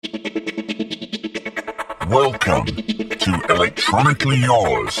Welcome to Electronically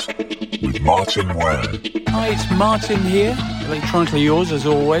Yours with Martin Ware. Hi, it's Martin here, Electronically Yours as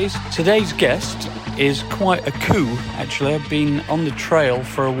always. Today's guest is quite a coup, actually. I've been on the trail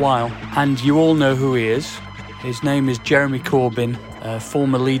for a while, and you all know who he is. His name is Jeremy Corbyn,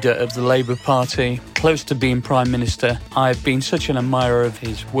 former leader of the Labour Party, close to being Prime Minister. I've been such an admirer of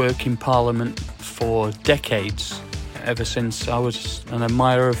his work in Parliament for decades, ever since I was an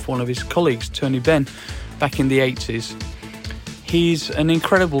admirer of one of his colleagues, Tony Benn, back in the 80s. He's an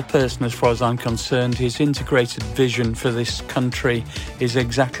incredible person as far as I'm concerned. His integrated vision for this country is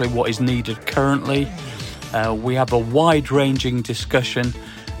exactly what is needed currently. We have a wide-ranging discussion,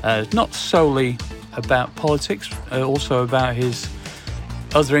 not solely about politics, also about his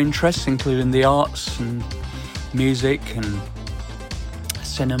other interests, including the arts and music and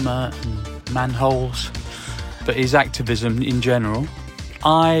cinema and manholes, but his activism in general.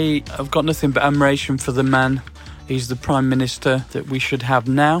 I have got nothing but admiration for the man. He's the Prime Minister that we should have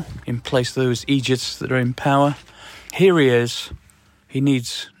now, in place of those idiots that are in power. Here he is. He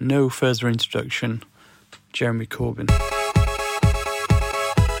needs no further introduction. Jeremy Corbyn.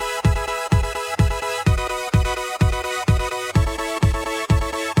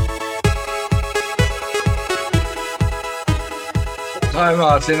 Hi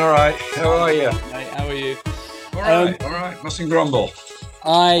Martin, all right. How are you? Mate, how are you? All right. Mustn't grumble.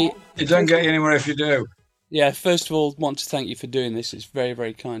 You don't get anywhere if you do. Yeah, first of all, want to thank you for doing this. It's very,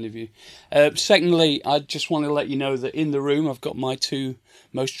 very kind of you. Secondly, I just want to let you know that in the room I've got my two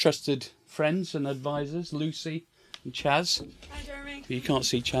most trusted friends and advisors, Lucy and Chaz. Hi, Jeremy. You can't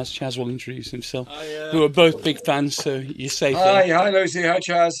see Chaz. Chaz will introduce himself. Who are both big fans, so you're safe. Hi Lucy. Hi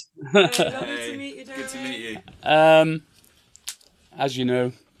Chaz. Lovely to meet you, Jeremy. Good to meet you. As you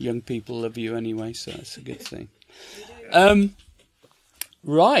know, young people love you anyway, so that's a good thing.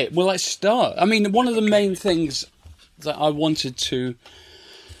 Right, well, let's start. I mean, one of the main things that I wanted to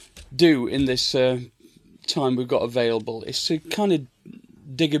do in this time we've got available is to kind of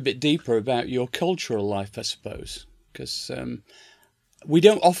dig a bit deeper about your cultural life, I suppose, because we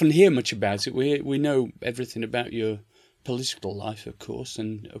don't often hear much about it. We know everything about your political life, of course,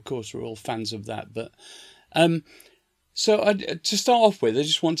 and of course we're all fans of that. But to start off with, I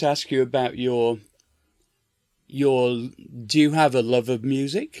just want to ask you about your. Do you have a love of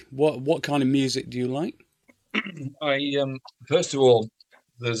music? What kind of music do you like? First of all,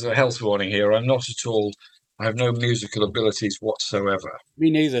 there's a health warning here. I have no musical abilities whatsoever. Me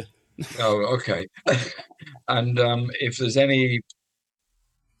neither. Oh, okay. And if there's any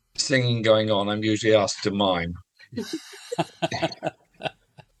singing going on, I'm usually asked to mime.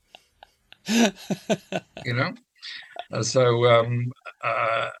 You know? And so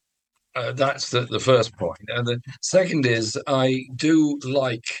that's the first point. And the second is I do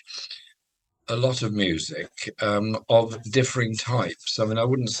like a lot of music of differing types. I mean, I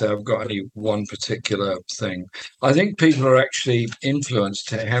wouldn't say I've got any one particular thing. I think people are actually influenced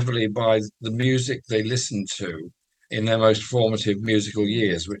heavily by the music they listen to in their most formative musical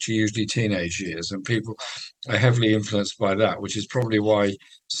years, which are usually teenage years, and people are heavily influenced by that, which is probably why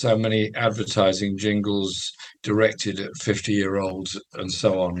so many advertising jingles directed at 50-year-olds and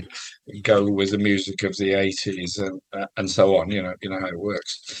so on go with the music of the 80s and so on. You know how it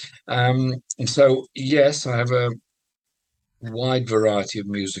works. And so, yes, I have a wide variety of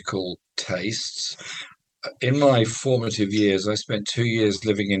musical tastes. In my formative years, I spent 2 years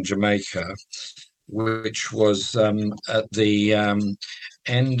living in Jamaica, which was at the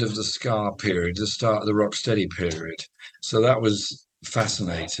end of the ska period, the start of the rocksteady period. So that was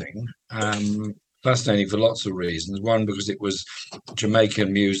fascinating. Fascinating for lots of reasons. One, because it was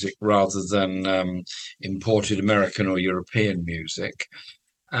Jamaican music rather than imported American or European music.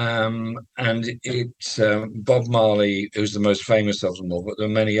 And it's Bob Marley, who's the most famous of them all, but there are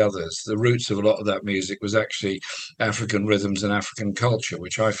many others. The roots of a lot of that music was actually African rhythms and African culture,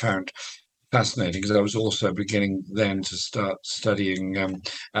 which I found fascinating because I was also beginning then to start studying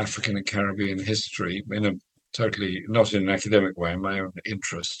African and Caribbean history in a totally, not in an academic way, in my own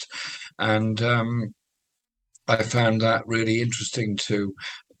interest. And I found that really interesting to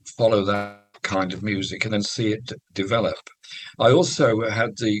follow that kind of music and then see it develop. I also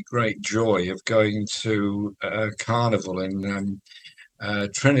had the great joy of going to a carnival in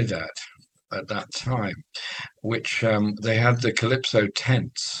Trinidad at that time, which they had the Calypso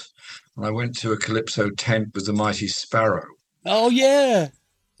tents. And I went to a Calypso tent with the Mighty Sparrow. Oh yeah!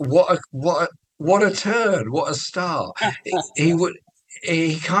 What a turn! What a star! He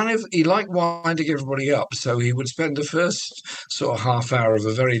liked winding everybody up, so he would spend the first sort of half hour of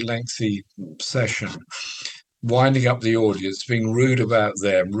a very lengthy session winding up the audience, being rude about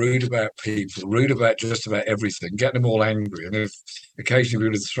them, rude about people, rude about just about everything, getting them all angry. And if occasionally we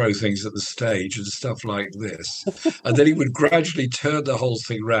would throw things at the stage and stuff like this. And then he would gradually turn the whole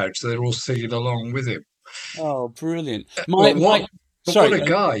thing round so they're all singing along with him. Oh, brilliant. Well, what Sorry, a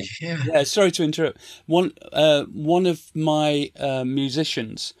guy. Yeah. yeah, sorry to interrupt. One of my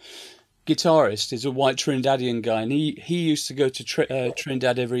musicians, guitarist, is a white Trinidadian guy, and he used to go to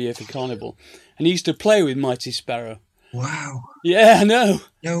Trinidad every year for Carnival, and he used to play with Mighty Sparrow. Wow. Yeah, I know.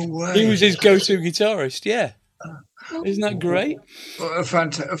 No way. He was his go-to guitarist. Yeah, isn't that great? Well,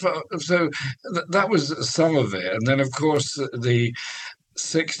 so that was some of it, and then of course the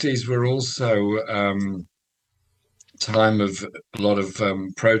 '60s were also time of a lot of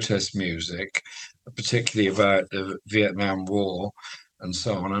protest music, particularly about the Vietnam War and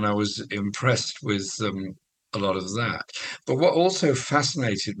so on. And I was impressed with a lot of that. But what also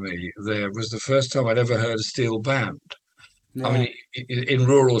fascinated me there was the first time I'd ever heard a steel band. Yeah. I mean, in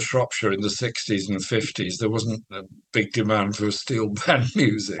rural Shropshire in the '60s and '50s, there wasn't a big demand for steel band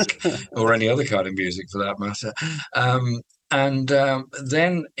music or any other kind of music for that matter.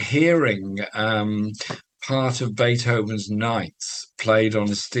 Then hearing part of Beethoven's Ninths played on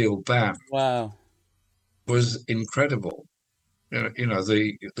a steel band Wow. was incredible.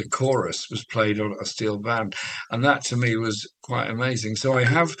 The chorus was played on a steel band, and that to me was quite amazing. So I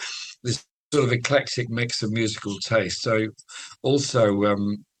have this sort of eclectic mix of musical tastes. So also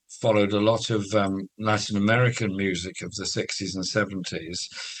followed a lot of Latin American music of the '60s and '70s,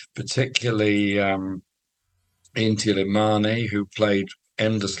 particularly Inti Illimani, who played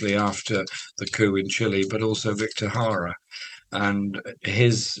endlessly after the coup in Chile, but also Victor Jara and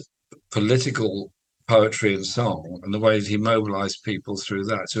his political poetry and song and the way that he mobilized people through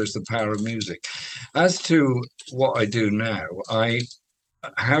that. So it's the power of music. As to what I do now, I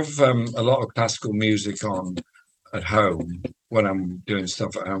have a lot of classical music on at home when I'm doing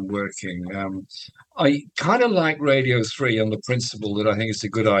stuff at home working. I kind of like Radio 3 on the principle that I think it's a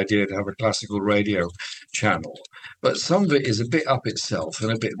good idea to have a classical radio channel, but some of it is a bit up itself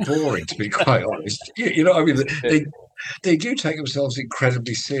and a bit boring, to be quite honest. I mean, they do take themselves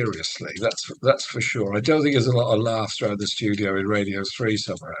incredibly seriously. That's for sure. I don't think there's a lot of laughs around the studio in Radio 3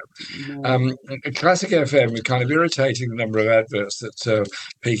 somehow. No. Classic FM is kind of irritating, the number of adverts that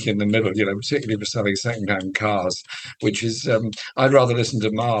peak in the middle, particularly for selling second-hand cars, which is, I'd rather listen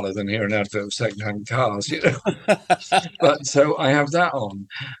to Mahler than hear an advert of second-hand cars, But so I have that on.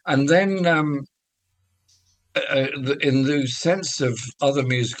 And then in the sense of other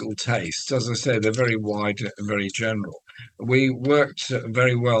musical tastes, as I say, they're very wide and very general. We worked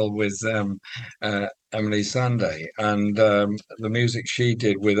very well with Emily Sandé and the music she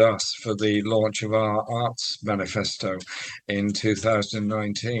did with us for the launch of our arts manifesto in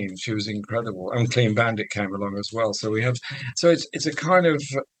 2019. She was incredible. And Clean Bandit came along as well. So it's a kind of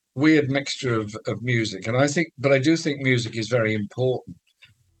weird mixture of music. And I do think music is very important.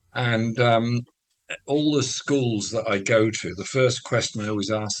 And all the schools that I go to, the first question I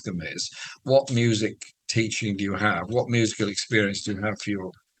always ask them is, what music teaching do you have? What musical experience do you have for your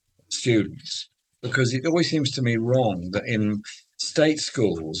students? Because it always seems to me wrong that in state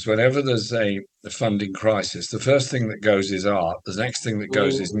schools, whenever there's a funding crisis, the first thing that goes is art, the next thing that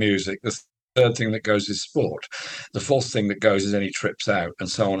goes is music, the third thing that goes is sport, the fourth thing that goes is any trips out, and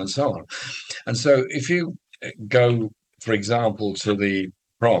so on and so on. And so if you go, for example, to the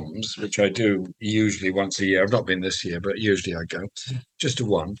proms, which I do usually once a year. I've not been this year, but usually I go just to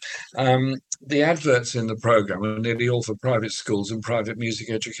one. The adverts in the program are nearly all for private schools and private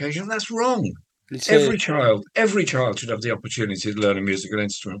music education. That's wrong. Every child should have the opportunity to learn a musical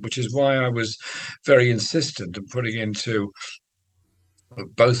instrument, which is why I was very insistent in putting into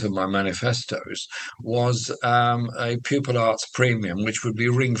both of my manifestos was a pupil arts premium, which would be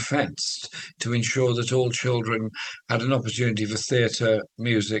ring-fenced to ensure that all children had an opportunity for theatre,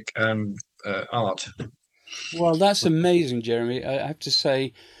 music and art. Well, that's amazing, Jeremy. I have to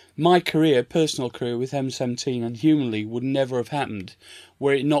say, my personal career with M17 and Human League would never have happened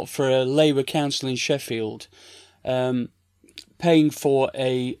were it not for a Labour council in Sheffield paying for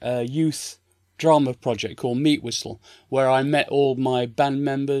a youth drama project called Meat Whistle, where I met all my band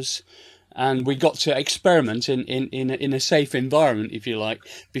members and we got to experiment in a safe environment, if you like,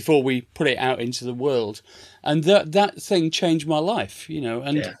 before we put it out into the world. And that thing changed my life,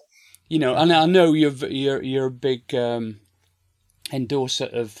 and and I know you're a big endorser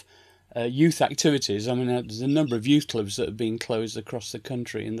of youth activities. I mean, there's a number of youth clubs that have been closed across the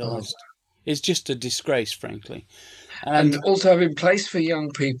country in the last is just a disgrace, frankly. And also having place for young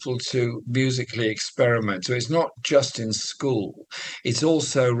people to musically experiment. So it's not just in school, it's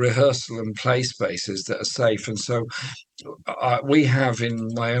also rehearsal and play spaces that are safe. And so we have in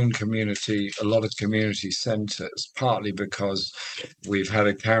my own community a lot of community centres, partly because we've had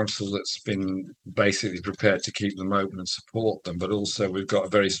a council that's been basically prepared to keep them open and support them, but also we've got a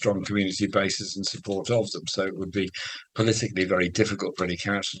very strong community basis in support of them. So it would be politically very difficult for any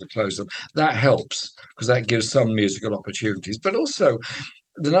council to close them. That helps because that gives some musical opportunities, but also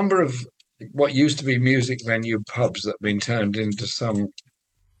the number of what used to be music venue pubs that have been turned into some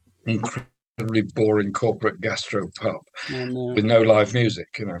incredibly boring corporate gastro pub with no live music,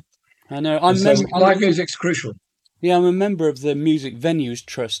 I know. Live music's crucial. Yeah, I'm a member of the Music Venues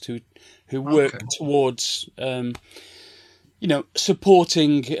Trust who work towards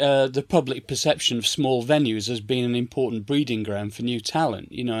supporting the public perception of small venues as being an important breeding ground for new talent.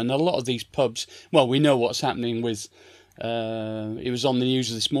 And a lot of these pubs, well, we know what's happening with. It was on the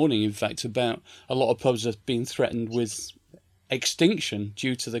news this morning, in fact, about a lot of pubs have been threatened with extinction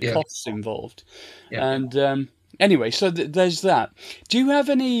due to the costs involved. Yeah. And anyway, so there's that. Do you have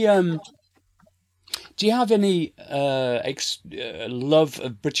any love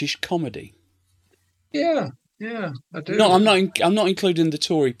of British comedy? Yeah, I do. No, I'm not including the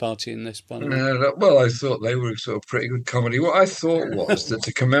Tory party in this, by the way. No, well, I thought they were sort of pretty good comedy. What I thought was that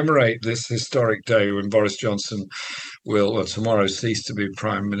to commemorate this historic day when Boris Johnson will, tomorrow, cease to be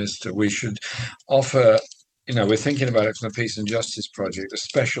Prime Minister, we should offer, we're thinking about it from the Peace and Justice Project, a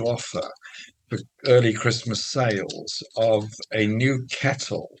special offer for early Christmas sales of a new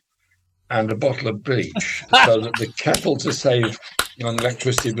kettle and a bottle of bleach, so that the kettle to save on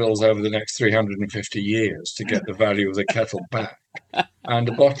electricity bills over the next 350 years to get the value of the kettle back, and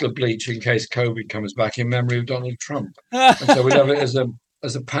a bottle of bleach in case COVID comes back in memory of Donald Trump. And so we'd have it as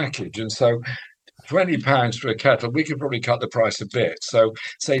a package. And so £20 for a kettle, we could probably cut the price a bit. So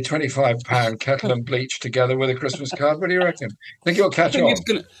say £25 kettle and bleach together with a Christmas card. What do you reckon? Think it'll catch on?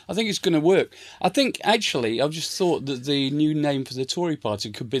 I think it's going to work. I think, actually, I've just thought that the new name for the Tory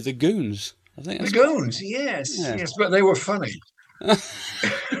party could be the Goons. I think that's the Goons, yes, but they were funny.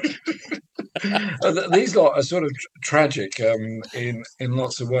 These lot are sort of tragic in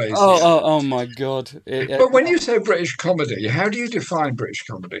lots of ways. Oh my God. But when you say British comedy, how do you define British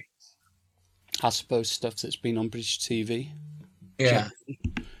comedy? I suppose stuff that's been on British TV. Yeah.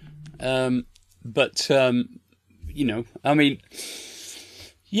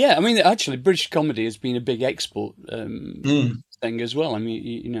 Actually, British comedy has been a big export thing as well. I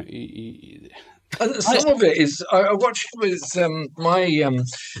mean, And some of it is, I watched with my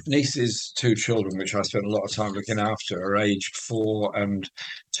niece's two children, which I spent a lot of time looking after, are aged 4 and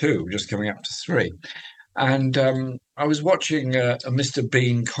 2, just coming up to 3. And I was watching a Mr.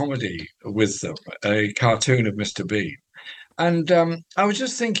 Bean comedy with them, a cartoon of Mr. Bean. And I was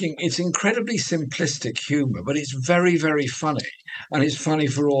just thinking, it's incredibly simplistic humour, but it's very, very funny. And it's funny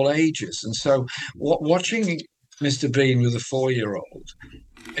for all ages. And so watching Mr. Bean with a 4-year-old,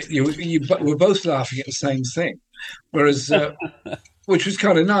 we're both laughing at the same thing. Whereas, which was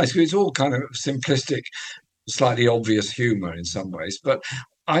kind of nice, because it's all kind of simplistic, slightly obvious humour in some ways. But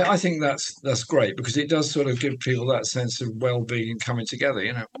I think that's great, because it does sort of give people that sense of well-being and coming together,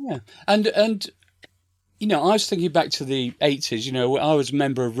 Yeah, and I was thinking back to the 80s. I was a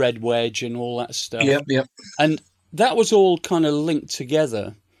member of Red Wedge and all that stuff. Yep. And that was all kind of linked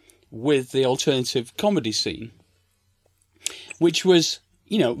together with the alternative comedy scene, which was,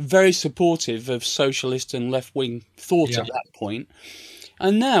 very supportive of socialist and left-wing thought at that point.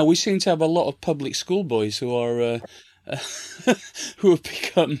 And now we seem to have a lot of public school boys who are who have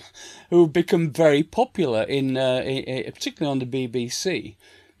become very popular in particularly on the BBC.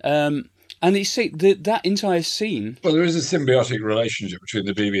 And that entire scene. Well, there is a symbiotic relationship between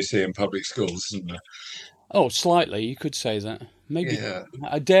the BBC and public schools, isn't there? Oh, slightly, you could say that. Maybe. Yeah.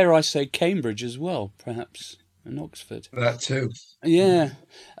 Dare I say Cambridge as well, perhaps, and Oxford. That too. Yeah.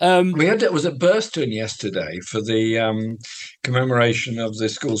 It was at Burston yesterday for the commemoration of the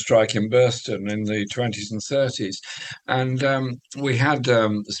school strike in Burston in the 20s and 30s. And we had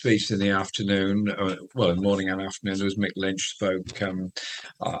the speech in the afternoon, in the morning and afternoon. There was Mick Lynch spoke,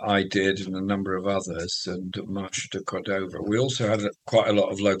 I did, and a number of others, and March de Cordova. We also had quite a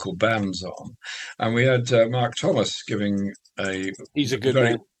lot of local bands on. And we had Mark Thomas giving He's a good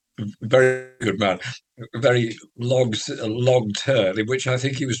man. Very good man. Very long turn, in which I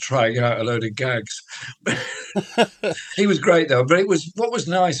think he was trying out a load of gags. He was great though. But what was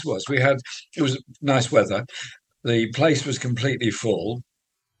nice was it was nice weather. The place was completely full.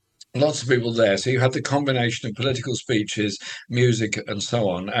 lots of people there. So you had the combination of political speeches, music, and so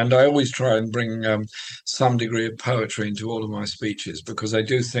on. And I always try and bring some degree of poetry into all of my speeches because I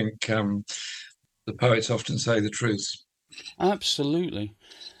do think the poets often say the truth. Absolutely.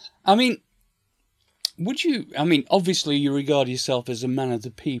 I mean, obviously you regard yourself as a man of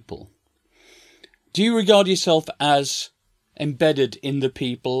the people. Do you regard yourself as embedded in the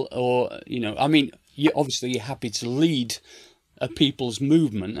people, or, you're happy to lead a people's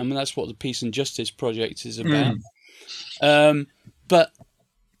movement. I mean, that's what the Peace and Justice Project is about. But,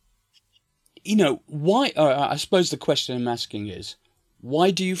 why, I suppose the question I'm asking is, why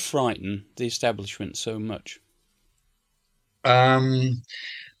do you frighten the establishment so much?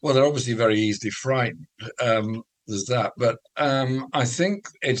 Well, they're obviously very easily frightened. There's that. But I think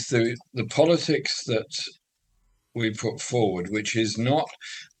it's the politics that we put forward, which is not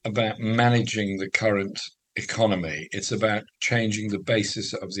about managing the current economy. It's about changing the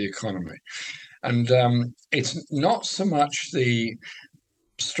basis of the economy. And it's not so much the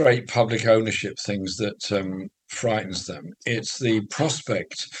straight public ownership things that frightens them. It's the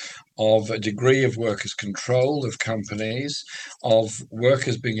prospect of a degree of workers' control of companies, of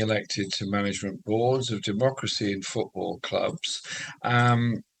workers being elected to management boards, of democracy in football clubs,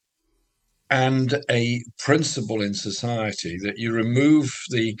 and a principle in society that you remove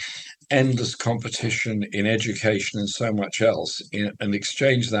the endless competition in education and so much else and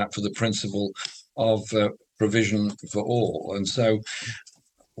exchange that for the principle of provision for all. And so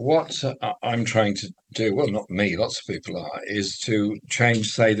what I'm trying to do, well, not me, lots of people are, is to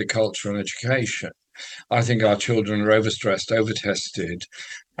change, say, the culture on education. I think our children are overstressed, overtested,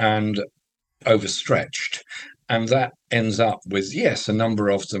 and overstretched. And that ends up with, yes, a number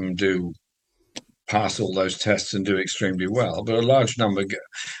of them do pass all those tests and do extremely well, but a large number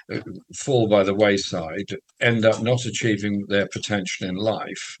fall by the wayside, end up not achieving their potential in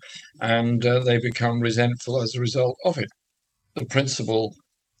life, and they become resentful as a result of it. The principle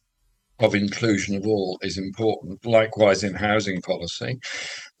of inclusion of all is important. Likewise, in housing policy,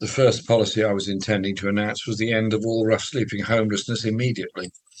 the first policy I was intending to announce was the end of all rough sleeping homelessness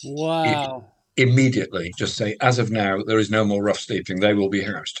immediately. Wow. Immediately, just say, as of now, there is no more rough sleeping. They will be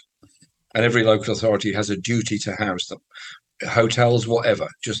housed. And every local authority has a duty to house them. Hotels, whatever,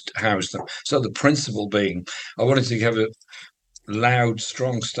 just house them. So the principle being, I wanted to give a loud,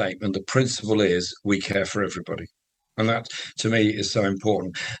 strong statement. The principle is we care for everybody. And that, to me, is so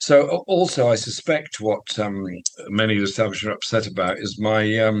important. So also, I suspect what many of the establishment are upset about is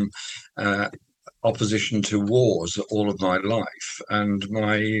my opposition to wars all of my life and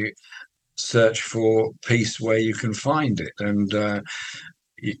my search for peace where you can find it. And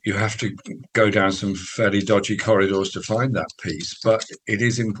you have to go down some fairly dodgy corridors to find that peace, but it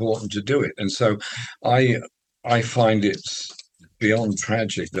is important to do it. And so I find it's beyond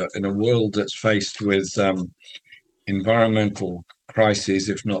tragic that in a world that's faced with environmental crises,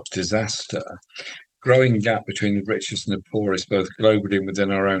 if not disaster, growing gap between the richest and the poorest, both globally and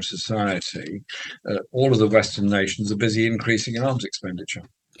within our own society, all of the Western nations are busy increasing arms expenditure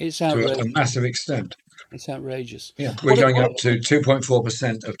to a massive extent. It's outrageous. Yeah, we're going up to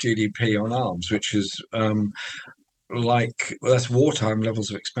 2.4% of GDP on arms, which is that's wartime levels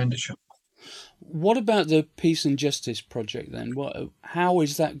of expenditure. What about the Peace and Justice Project then? How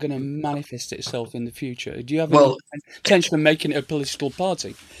is that going to manifest itself in the future? Do you have any intention of making it a political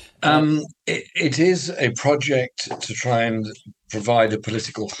party? It is a project to try and provide a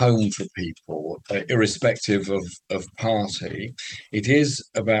political home for people, irrespective of party. It is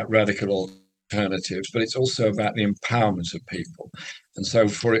about radical alternatives, but it's also about the empowerment of people. And so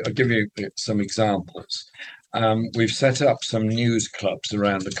I'll give you some examples. We've set up some news clubs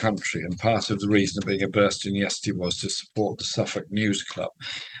around the country, and part of the reason of being at Burston yesterday was to support the Suffolk News Club.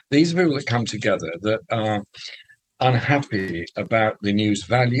 These are people that come together that are unhappy about the news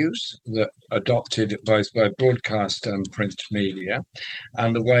values that are adopted both by broadcast and print media,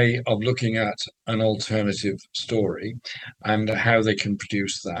 and the way of looking at an alternative story and how they can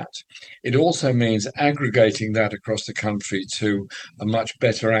produce that. It also means aggregating that across the country to a much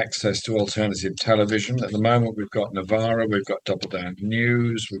better access to alternative television. At the moment, we've got Novara, we've got Double Down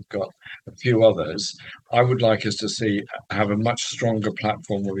News, we've got a few others. I would like us to have a much stronger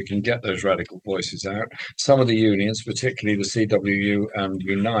platform where we can get those radical voices out. Some of the unions, particularly the CWU and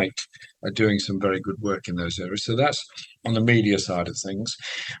Unite, are doing some very good work in those areas. So that's on the media side of things.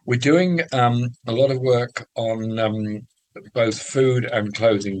 We're doing a lot of work on both food and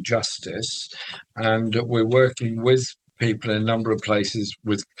clothing justice, and we're working with people in a number of places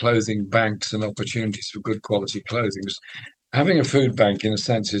with clothing banks and opportunities for good quality clothing. Having a food bank, in a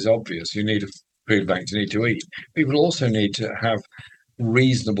sense, is obvious. You need a food bank to need to eat. People also need to have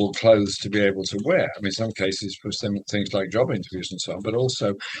reasonable clothes to be able to wear. I mean, in some cases for some things like job interviews and so on, but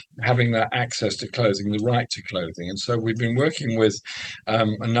also having that access to clothing, the right to clothing. And so we've been working with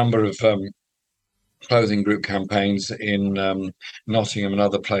a number of clothing group campaigns in Nottingham and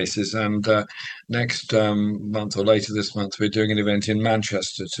other places. And next month or later this month, we're doing an event in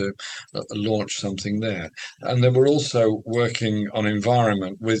Manchester to launch something there. And then we're also working on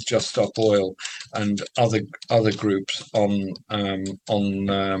environment with Just Stop Oil and other groups on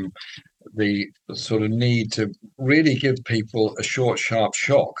the sort of need to really give people a short, sharp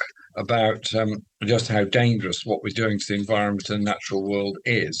shock about just how dangerous what we're doing to the environment and natural world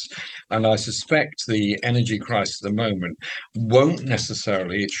is. And I suspect the energy crisis at the moment won't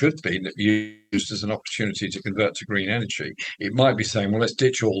necessarily, it should be used as an opportunity to convert to green energy. It might be saying, well, let's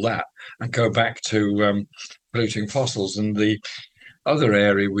ditch all that and go back to polluting fossils. And the other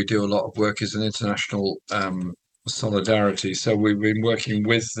area we do a lot of work is in international solidarity. So we've been working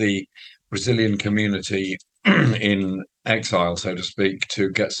with the Brazilian community in exile, so to speak, to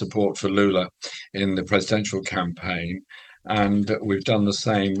get support for Lula in the presidential campaign. And we've done the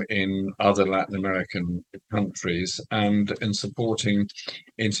same in other Latin American countries and in supporting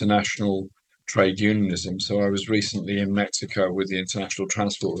international trade unionism. So I was recently in Mexico with the International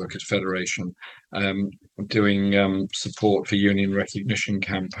Transport Workers Federation doing support for union recognition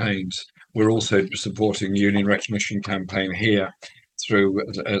campaigns. We're also supporting union recognition campaign here through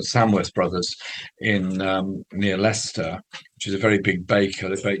Samworth Brothers in near Leicester, which is a very big baker.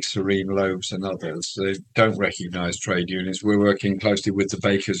 They bake serene loaves and others. They don't recognise trade unions. We're working closely with the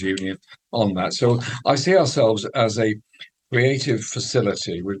Bakers Union on that. So I see ourselves as a creative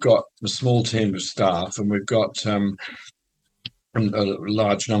facility. We've got a small team of staff, and we've got a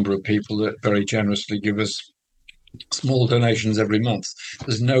large number of people that very generously give us small donations every month.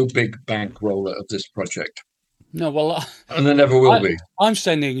 There's no big bankroller of this project. No, well, and there never will be. I'm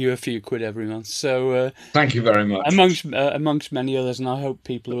sending you a few quid every month, so thank you very much. Amongst many others, and I hope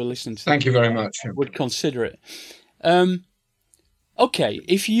people who are listening to thank you very much would consider it. Okay,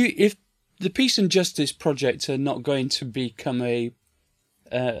 if the Peace and Justice Project are not going to become a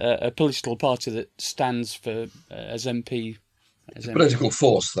political party that stands for as MP, political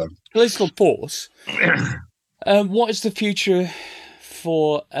force, though. Political force. What is the future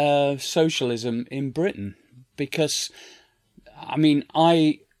for socialism in Britain? Because, I mean,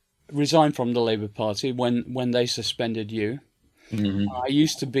 I resigned from the Labour Party when they suspended you. Mm-hmm. I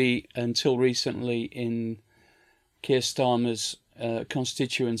used to be, until recently, in Keir Starmer's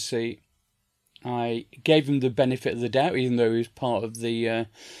constituency. I gave him the benefit of the doubt, even though he was part of the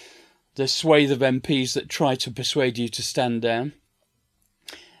swathe of MPs that tried to persuade you to stand down.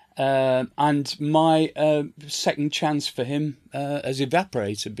 And my second chance for him has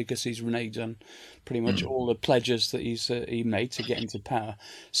evaporated because he's reneged on pretty much all the pledges that he made to get into power.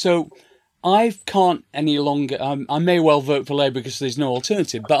 So I can't any longer. I may well vote for Labour because there's no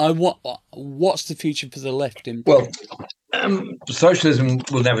alternative. But what's the future for the left in? Well, socialism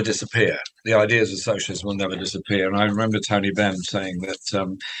will never disappear. The ideas of socialism will never disappear. And I remember Tony Benn saying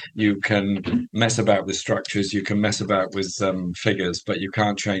that you can mess about with structures, you can mess about with figures, but you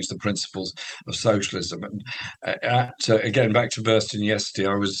can't change the principles of socialism. And again, back to Burston yesterday,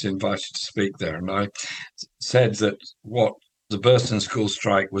 I was invited to speak there, and I said that what the Burston school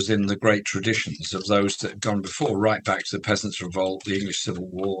strike was in the great traditions of those that had gone before, right back to the Peasants' Revolt, the English Civil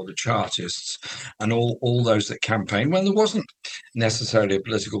War, the Chartists, and all those that campaigned when there wasn't necessarily a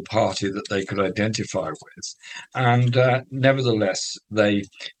political party that they could identify with. And nevertheless, they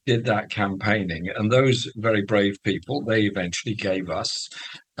did that campaigning. And those very brave people, they eventually gave us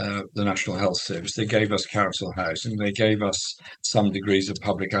the National Health Service, they gave us council housing, they gave us some degrees of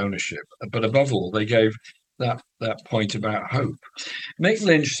public ownership. But above all, they gave that point about hope. Mick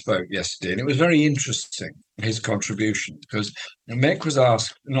Lynch spoke yesterday, and it was very interesting, his contribution, because Mick was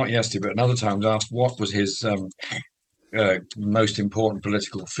asked, not yesterday, but another time, was asked what was his most important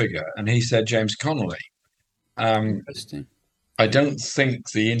political figure, and he said James Connolly. Interesting. I don't think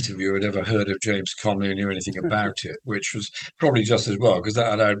the interviewer had ever heard of James Connolly or knew anything about it, which was probably just as well, because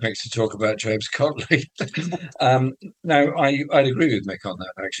that allowed Mick to talk about James Connolly. Now, I'd agree with Mick on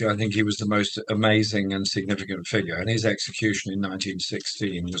that, actually. I think he was the most amazing and significant figure, and his execution in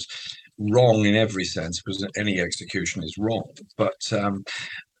 1916 was wrong in every sense, because any execution is wrong. But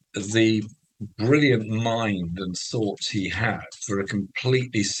the brilliant mind and thoughts he had for a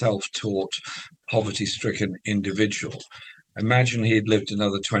completely self-taught, poverty-stricken individual. Imagine he had lived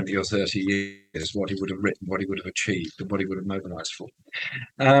another 20 or 30 years, what he would have written, what he would have achieved, and what he would have mobilized for.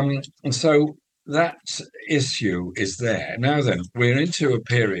 And so that issue is there. Now then, we're into a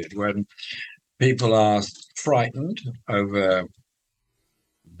period when people are frightened over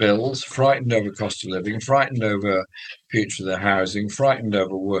bills, frightened over cost of living, frightened over future of their housing, frightened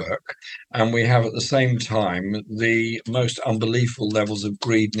over work, and we have at the same time the most unbelievable levels of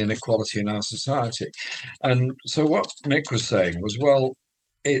greed and inequality in our society. And so what Mick was saying was, well,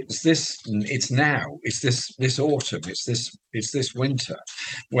 it's now, it's this autumn, it's this winter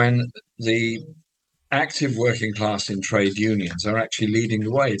when the active working class in trade unions are actually leading the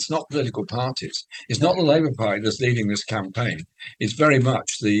way. It's not political parties. It's not the Labour Party that's leading this campaign. It's very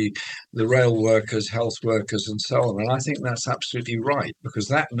much the rail workers, health workers, and so on. And I think that's absolutely right, because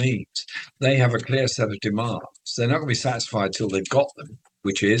that means they have a clear set of demands. They're not going to be satisfied till they've got them,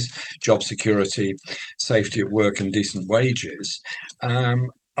 which is job security, safety at work, and decent wages.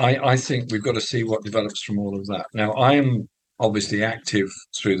 I think we've got to see what develops from all of that. Now, I am obviously active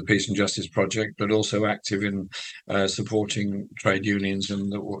through the Peace and Justice Project, but also active in supporting trade unions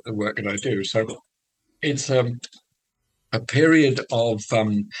and the work that I do. So it's a period of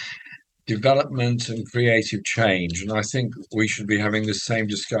development and creative change. And I think we should be having the same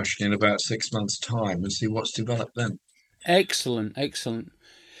discussion in about 6 months' time and see what's developed then. Excellent, excellent.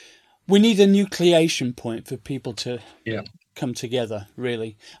 We need a nucleation point for people to come together,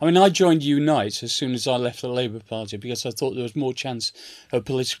 really. I mean, I joined Unite as soon as I left the Labour Party because I thought there was more chance of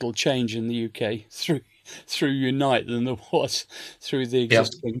political change in the UK through Unite than there was through the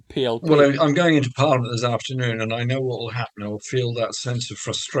existing PLP. Well, I'm going into Parliament this afternoon, and I know what will happen. I'll feel that sense of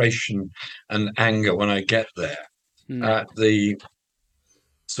frustration and anger when I get there at the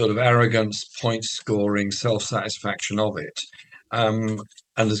sort of arrogance, point-scoring, self-satisfaction of it. And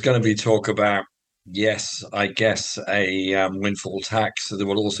there's going to be talk about, yes, I guess a windfall tax. There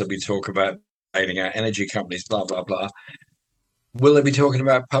will also be talk about bailing out energy companies, blah, blah, blah. Will they be talking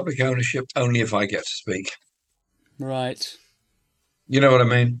about public ownership? Only if I get to speak. Right. You know what I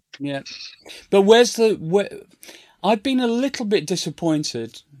mean? Yeah. But I've been a little bit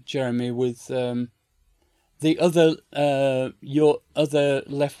disappointed, Jeremy, with the other your other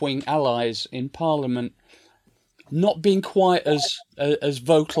left-wing allies in Parliament not being quite as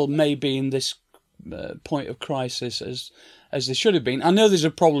vocal, maybe in this point of crisis as they should have been. I know there's a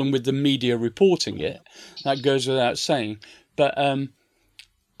problem with the media reporting it. That goes without saying. But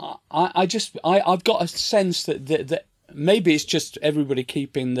I've got a sense that maybe it's just everybody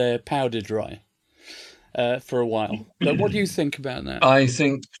keeping their powder dry for a while. But what do you think about that? I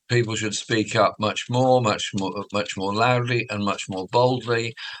think people should speak up much more loudly and much more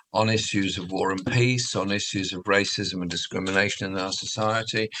boldly on issues of war and peace, on issues of racism and discrimination in our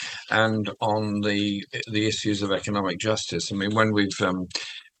society, and on the issues of economic justice. I mean, when we've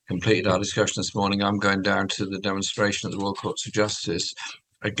completed our discussion this morning, I'm going down to the demonstration at the Royal Courts of Justice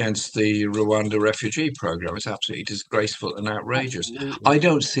against the Rwanda refugee program. It's absolutely disgraceful and outrageous. Absolutely. I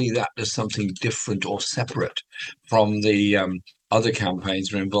don't see that as something different or separate from the other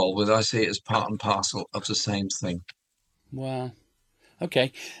campaigns we're involved with. I see it as part and parcel of the same thing. Wow.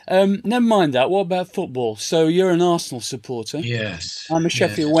 Okay. Never mind that. What about football? So you're an Arsenal supporter. Yes. I'm a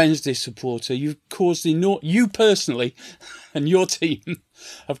Sheffield Wednesday supporter. You've caused you personally and your team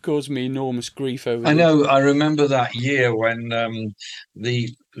have caused me enormous grief over I know. I remember that year when the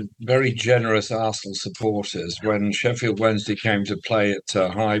very generous Arsenal supporters, when Sheffield Wednesday came to play at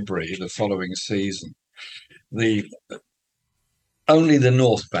Highbury the following season, only the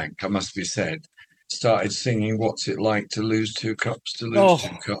North Bank, I must be said, started singing "What's It Like to Lose Two Cups in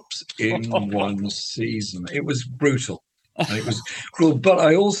one season." It was brutal. And it was cruel. But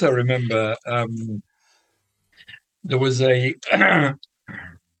I also remember there was a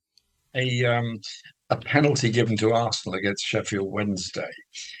penalty given to Arsenal against Sheffield Wednesday,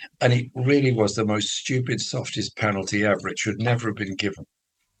 and it really was the most stupid, softest penalty ever. It should never have been given.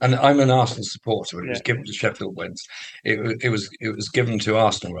 And I'm an Arsenal supporter, but it was given to Sheffield Wednesday. It was given to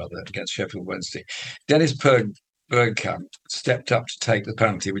Arsenal rather against Sheffield Wednesday. Dennis Bergkamp stepped up to take the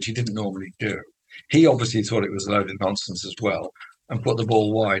penalty, which he didn't normally do. He obviously thought it was a load of nonsense as well, and put the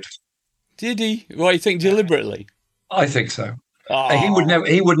ball wide. Did he? Well, you think deliberately? I think so. Oh.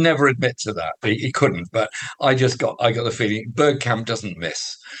 He would never admit to that. He couldn't. But I got the feeling Bergkamp doesn't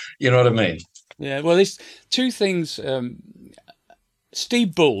miss. You know what I mean? Yeah. Well, there's two things.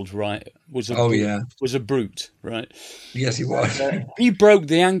 Steve Bould, right, was a brute, right? Yes, he was. He broke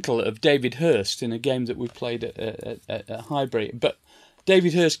the ankle of David Hirst in a game that we played at Highbury. But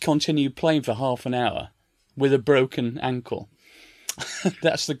David Hirst continued playing for half an hour with a broken ankle.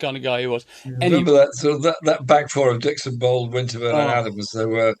 That's the kind of guy he was. Remember that? So that back four of Dixon, Bould, Winterburn, and Adams. They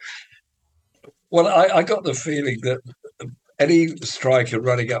were. Well, I got the feeling that any striker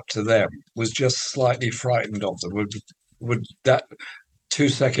running up to them was just slightly frightened of them. Would that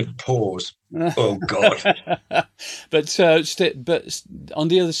 2-second pause. Oh God! But on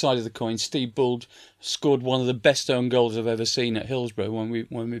the other side of the coin, Steve Bould scored one of the best own goals I've ever seen at Hillsborough when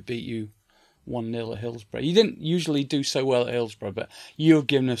we beat you 1-0 at Hillsborough. You didn't usually do so well at Hillsborough, but you've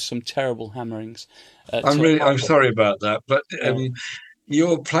given us some terrible hammerings. I'm sorry about that, but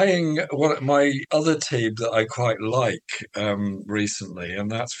you're playing my other team that I quite like recently, and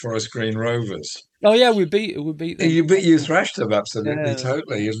that's Forest Green Rovers. Oh yeah, we beat them. You thrashed them absolutely, Yeah.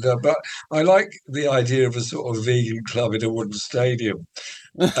 totally. And, but I like the idea of a sort of vegan club in a wooden stadium.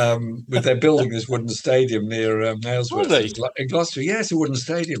 With they're building this wooden stadium near Nailsworth in Gloucester. Yeah, it's a wooden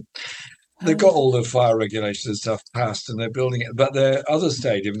stadium. They've got all the fire regulations and stuff passed, and they're building it. But their other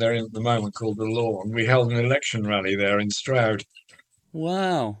stadium they're in at the moment called the Lawn. We held an election rally there in Stroud.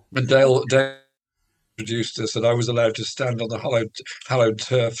 Wow. And Dale introduced us, and I was allowed to stand on the hallowed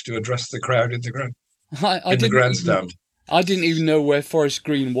turf to address the crowd in the grandstand. I didn't even know where Forest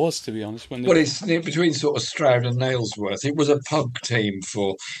Green was, to be honest. Well, it's near between sort of Stroud and Nailsworth. It was a pub team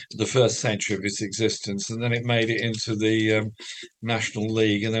for the first century of its existence, and then it made it into the National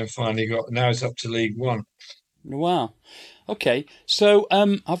League, and then finally now it's up to League One. Wow. Okay, so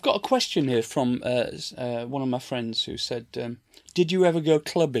I've got a question here from one of my friends who said, "Did you ever go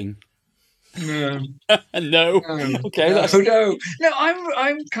clubbing?" No. No. Okay. No.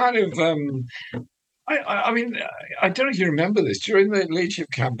 I'm kind of. I mean, I don't know if you remember this. During the leadership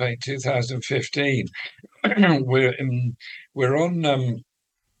campaign 2015, we're on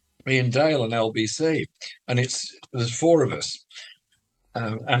Ian Dale and LBC, and there's 4 of us.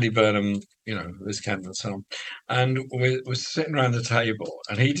 Andy Burnham, Liz Kent and so on. And we're sitting around the table,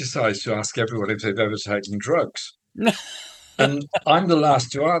 and he decides to ask everyone if they've ever taken drugs. And I'm the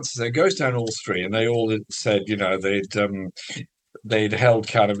last to answer. So it goes down all 3, and they all said, they'd held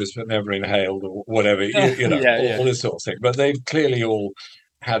cannabis but never inhaled or whatever, all this sort of thing. But they've clearly all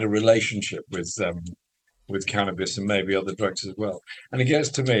had a relationship with cannabis and maybe other drugs as well. And he gets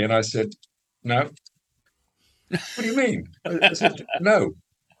to me, and I said, "No." "What do you mean?" I said, "No.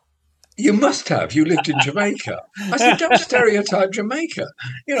 You must have. You lived in Jamaica." I said, "Don't stereotype Jamaica.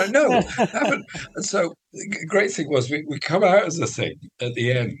 No, haven't." And so the great thing was we come out as a thing at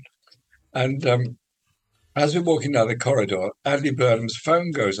the end. And as we're walking down the corridor, Andy Burnham's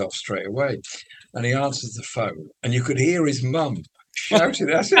phone goes off straight away. And he answers the phone. And you could hear his mum shouting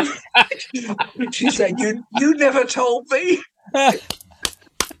at him. She said, You never told me.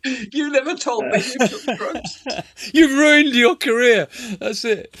 You never told me you took drugs. You've ruined your career. That's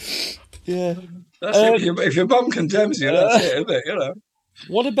it. Yeah. That's it. If your mum condemns you, that's it, isn't it?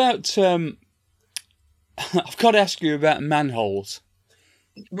 What about... I've got to ask you about manholes.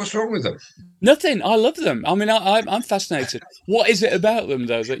 What's wrong with them? Nothing. I love them. I mean, I'm fascinated. What is it about them,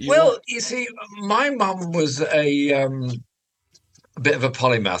 though, that you like? You see, my mum was a bit of a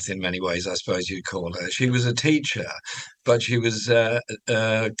polymath in many ways, I suppose you'd call her. She was a teacher, but she was a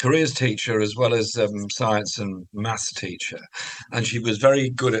careers teacher as well as science and maths teacher. And she was very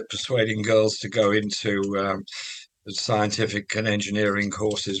good at persuading girls to go into scientific and engineering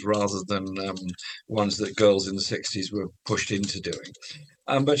courses rather than ones that girls in the 60s were pushed into doing.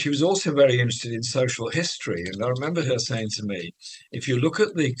 But she was also very interested in social history. And I remember her saying to me, if you look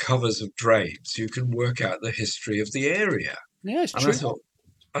at the covers of Drains, you can work out the history of the area. Yeah, it's and true.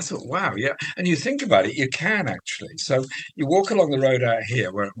 I thought, wow, yeah. And you think about it, you can actually. So you walk along the road out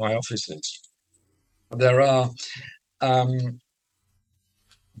here where my office is. There are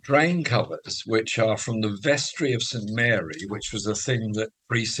drain covers, which are from the vestry of St Mary, which was a thing that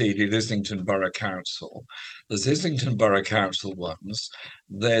preceded Islington Borough Council. There's Islington Borough Council ones.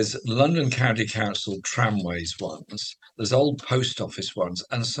 There's London County Council tramways ones. There's old post office ones,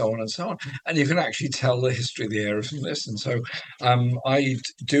 and so on and so on. And you can actually tell the history of the area from this. And so I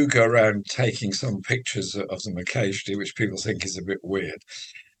do go around taking some pictures of them occasionally, which people think is a bit weird.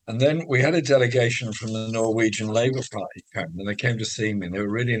 And then we had a delegation from the Norwegian Labour Party come, and they came to see me, and they were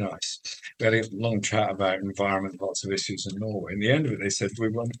really nice. We had a long chat about environment, lots of issues in Norway. In the end of it, they said,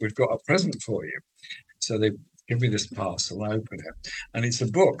 we've got a present for you. So they give me this parcel, I open it, and it's a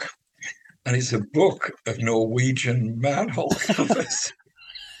book. And it's a book of Norwegian manhole covers.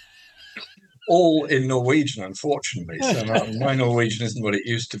 All in Norwegian, unfortunately. So my Norwegian isn't what it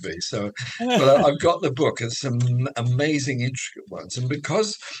used to be. So, but I've got the book and some amazing, intricate ones. And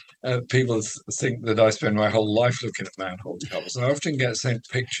because people think that I spend my whole life looking at manhole covers, I often get sent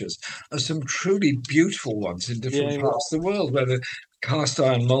pictures of some truly beautiful ones in different parts of the world, where the cast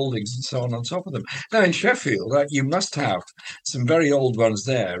iron mouldings and so on top of them. Now in Sheffield, you must have some very old ones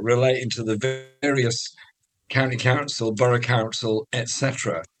there relating to the various county council, borough council,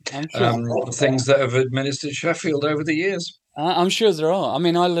 etc. Things that have administered Sheffield over the years. I'm sure there are. I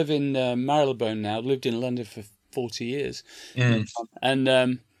mean, I live in Marylebone now. Lived in London for 40 years,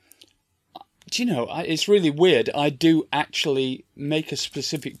 and do you know? It's really weird. I do actually make a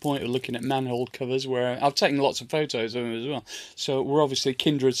specific point of looking at manhole covers, where I've taken lots of photos of them as well. So we're obviously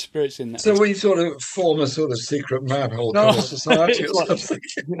kindred spirits in that. So we sort of form a sort of secret manhole cover society or something.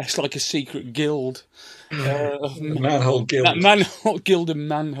 It's like a secret guild. Manhole guild. Manhole guild of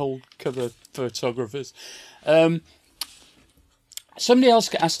manhole cover photographers. Somebody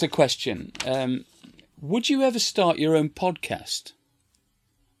else asked a question. Would you ever start your own podcast?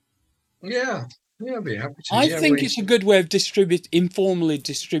 Yeah, I'd be happy to. I think it's a good way of informally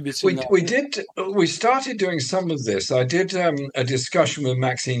distributing. We started doing some of this. I did a discussion with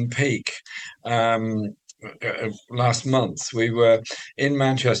Maxine Peake last month. We were in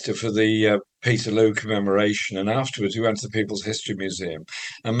Manchester for the Peterloo commemoration, and afterwards we went to the People's History Museum,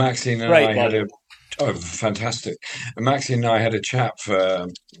 and Maxine and I had fantastic. And Maxine and I had a chat for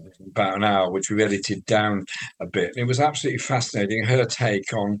about an hour, which we edited down a bit. It was absolutely fascinating. Her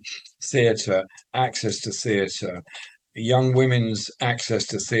take on theatre, access to theatre, young women's access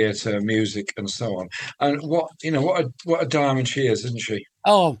to theatre, music, and so on. And what a diamond she is, isn't she?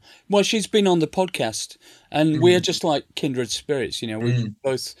 Oh, well, she's been on the podcast, and we're just like kindred spirits. We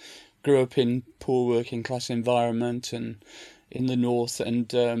both grew up in poor working class environment and in the north,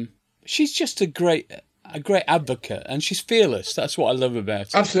 and she's just a great advocate, and she's fearless. That's what I love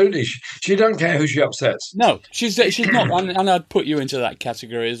about her. Absolutely, she don't care who she upsets. No, she's not, and I'd put you into that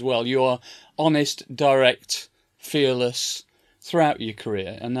category as well. You are honest, direct, fearless throughout your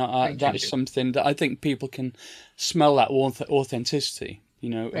career, and that is something that I think people can smell, that authenticity.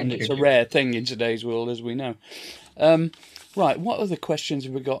 And it's a rare thing in today's world, as we know. Right, what other questions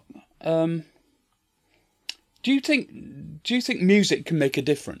have we got? Do you think music can make a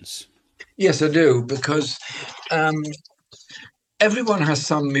difference? Yes, I do, because everyone has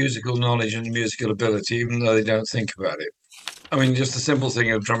some musical knowledge and musical ability, even though they don't think about it. I mean, just the simple thing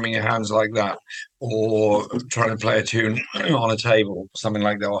of drumming your hands like that, or trying to play a tune on a table, something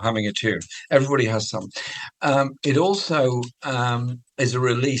like that, or humming a tune. Everybody has some. It also is a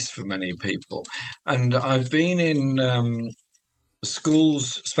release for many people. And I've been in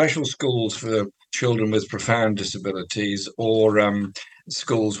schools, special schools for children with profound disabilities, or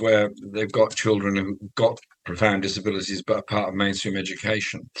schools where they've got children who've got profound disabilities but are part of mainstream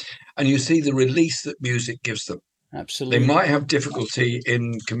education. And you see the release that music gives them. Absolutely. They might have difficulty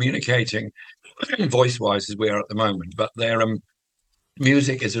in communicating voice-wise as we are at the moment, but their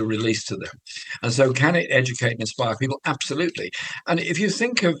music is a release to them. And so can it educate and inspire people? Absolutely. And if you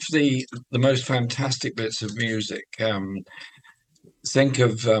think of the most fantastic bits of music, think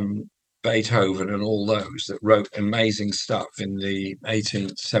of Beethoven and all those that wrote amazing stuff in the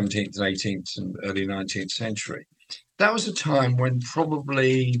 18th, 17th, and 18th and early 19th century. That was a time when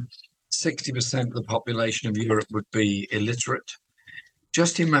probably 60% of the population of Europe would be illiterate.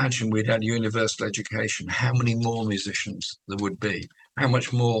 Just imagine we'd had universal education, how many more musicians there would be, how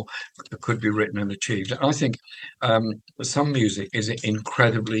much more could be written and achieved. I think some music is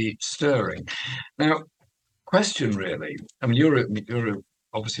incredibly stirring. Now, question really, I mean, you're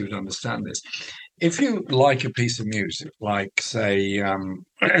obviously would understand this. If you like a piece of music, like say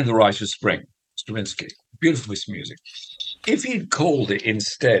The Rite of Spring, Stravinsky, beautiful piece of music. If he'd called it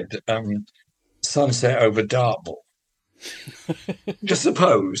instead Sunset over Dartmoor, just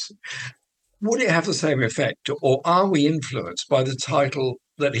suppose, would it have the same effect, or are we influenced by the title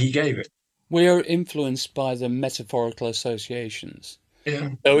that he gave it? We are influenced by the metaphorical associations.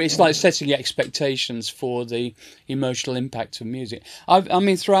 Yeah. So it's like setting expectations for the emotional impact of music. I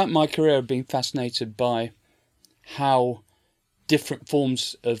mean, throughout my career, I've been fascinated by how different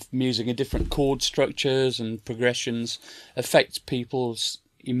forms of music and different chord structures and progressions affect people's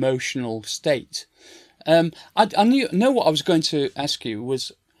emotional state. I know what I was going to ask you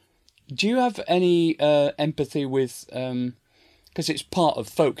was, do you have any empathy with, because it's part of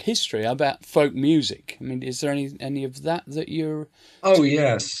folk history, about folk music? I mean, is there any of that you're... Oh,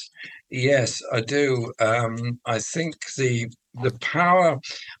 yes, I do. I think the power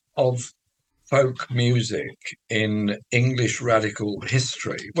of folk music in English radical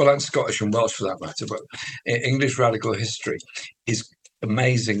history, well, and Scottish and Welsh for that matter, but English radical history is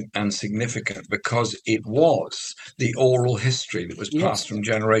amazing and significant because it was the oral history that was passed from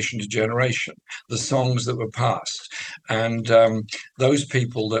generation to generation, the songs that were passed. And those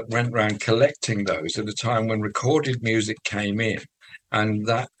people that went around collecting those at a time when recorded music came in, and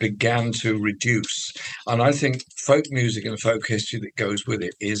that began to reduce. And I think folk music and folk history that goes with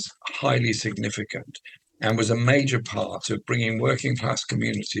it is highly significant. and was a major part of bringing working class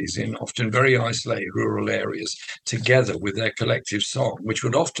communities in often very isolated rural areas together with their collective song, which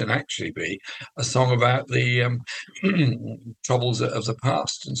would often actually be a song about the troubles of the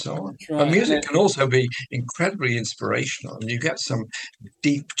past and so on. Right. But music can also be incredibly inspirational, and you get some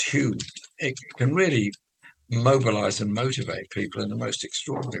deep tune. It can really mobilize and motivate people in the most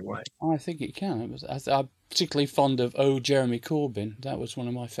extraordinary way. I think it can. I'm particularly fond of "Oh, Jeremy Corbyn." That was one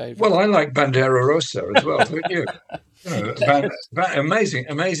of my favourites. Well, I like Bandera Rosa as well, don't you?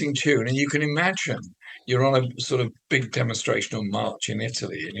 Amazing tune, and you can imagine you're on a sort of big demonstrational march in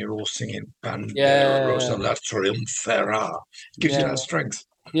Italy, and you're all singing Bandera Rosa la Triumphera. Gives you that strength.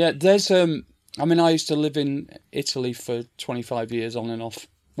 Yeah, there's I mean, I used to live in Italy for 25 years on and off.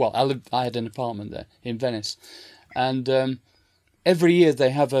 Well, I had an apartment there in Venice, and every year they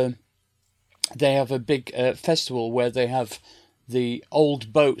have a big festival where they have the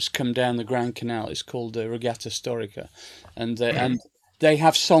old boats come down the Grand Canal. It's called Regatta Storica, and they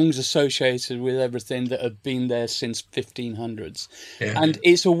have songs associated with everything that have been there since 1500s, and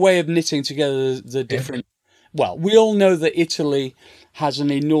it's a way of knitting together the different. Well, we all know that Italy has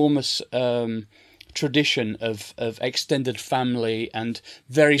an enormous tradition of extended family and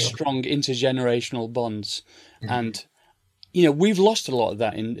very strong intergenerational bonds, and we've lost a lot of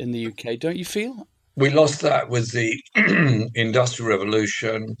that in the UK, don't you feel? We lost that with the Industrial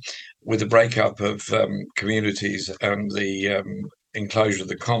Revolution, with the breakup of communities and the enclosure of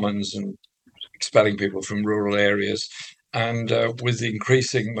the commons and expelling people from rural areas. And with the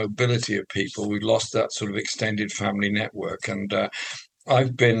increasing mobility of people, we lost that sort of extended family network. And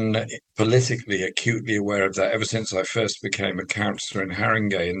I've been politically acutely aware of that ever since I first became a councillor in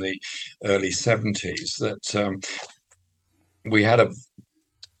Haringey in the early 70s, that we had a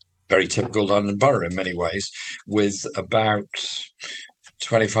very typical London borough in many ways, with about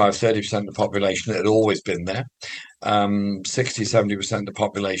 25-30% of the population that had always been there, 60-70% of the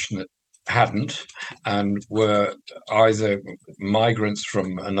population that hadn't, and were either migrants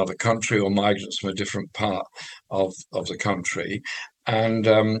from another country or migrants from a different part of the country. And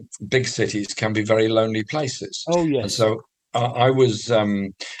big cities can be very lonely places. Oh, yes. And so I was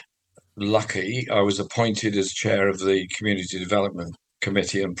lucky. I was appointed as chair of the Community Development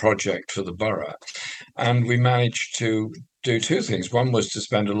Committee and project for the borough, and we managed to do two things. One was to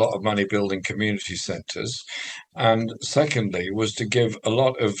spend a lot of money building community centres, and secondly was to give a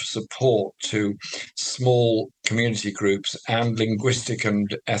lot of support to small community groups and linguistic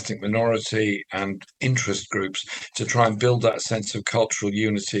and ethnic minority and interest groups to try and build that sense of cultural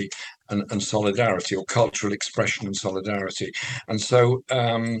unity and solidarity, or cultural expression and solidarity. And so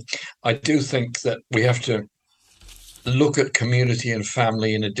I do think that we have to look at community and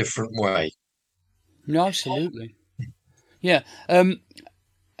family in a different way. No, absolutely. Yeah.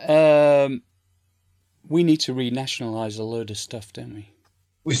 We need to renationalise a load of stuff, don't we?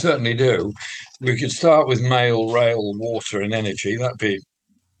 We certainly do. We could start with mail, rail, water and energy. That'd be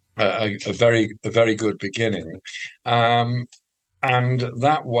a very good beginning. And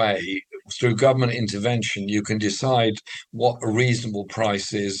that way, through government intervention, you can decide what a reasonable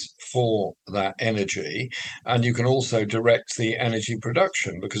price is for that energy. And you can also direct the energy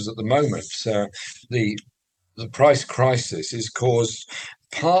production, because at the moment, the price crisis is caused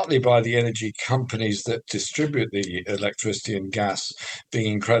partly by the energy companies that distribute the electricity and gas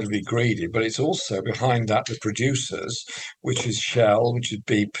being incredibly greedy, but it's also behind that the producers, which is Shell, which is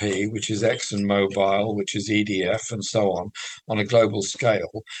BP, which is ExxonMobil, which is EDF, and so on a global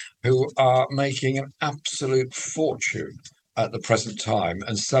scale, who are making an absolute fortune at the present time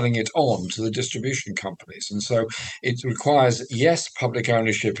and selling it on to the distribution companies. And so it requires, yes, public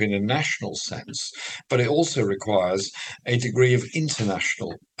ownership in a national sense, but it also requires a degree of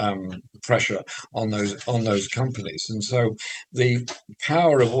international pressure on those companies. And so the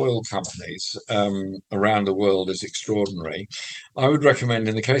power of oil companies around the world is extraordinary. I would recommend,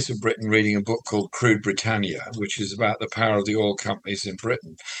 in the case of Britain, reading a book called Crude Britannia, which is about the power of the oil companies in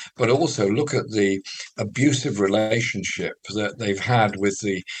Britain, but also look at the abusive relationship that they've had with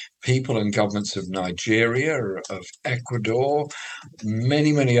the people and governments of Nigeria, of Ecuador,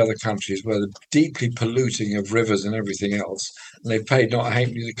 many other countries where they're deeply polluting of rivers and everything else, and they've paid not a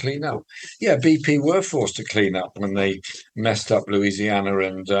halfpenny to clean up. Yeah, BP were forced to clean up when they messed up Louisiana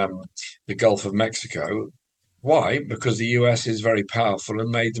and the Gulf of Mexico. Why? Because the US is very powerful and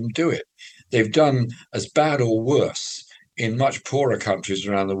made them do it. They've done as bad or worse in much poorer countries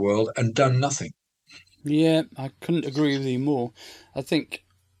around the world and done nothing. Yeah, I couldn't agree with you more. I think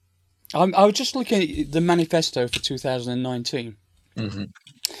I was just looking at the manifesto for 2019. Mm-hmm.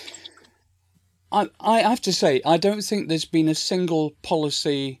 I have to say, I don't think there's been a single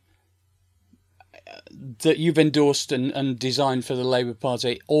policy that you've endorsed and designed for the Labour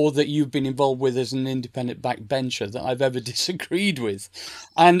Party, or that you've been involved with as an independent backbencher, that I've ever disagreed with.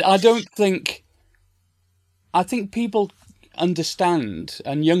 And I think people understand,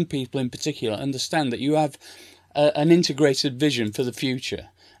 and young people in particular, understand that you have an integrated vision for the future.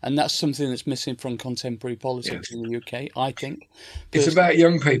 And that's something that's missing from contemporary politics in the UK, I think. It's about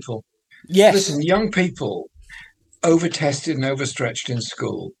young people. Yes. Listen, young people, over-tested and overstretched in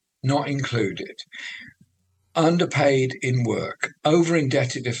school, not included, underpaid in work,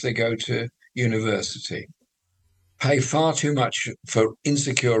 over-indebted if they go to university, pay far too much for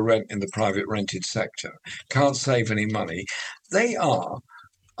insecure rent in the private rented sector, can't save any money. They are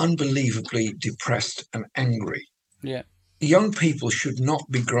unbelievably depressed and angry. Yeah. Young people should not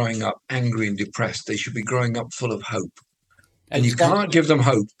be growing up angry and depressed. They should be growing up full of hope. And you can't give them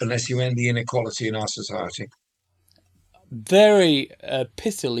hope unless you end the inequality in our society. Very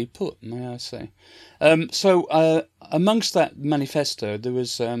pithily put, may I say. So amongst that manifesto, there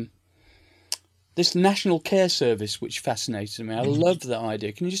was this National Care Service, which fascinated me. I love that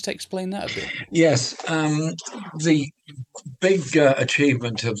idea. Can you just explain that a bit? Yes. The big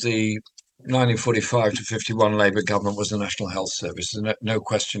achievement of the 1945 to 51 Labour government was the National Health Service. There's no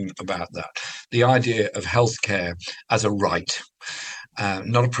question about that. The idea of healthcare as a right,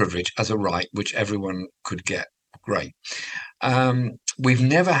 not a privilege, as a right, which everyone could get. Great. We've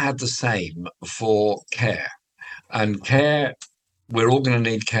never had the same for care. And care, we're all going to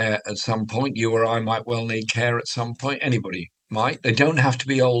need care at some point. You or I might well need care at some point. Anybody might. They don't have to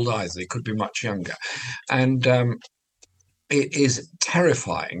be old either. They could be much younger. And it is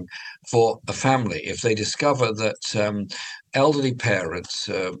terrifying for a family if they discover that elderly parents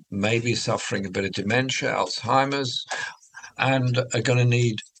may be suffering a bit of dementia, Alzheimer's, and are going to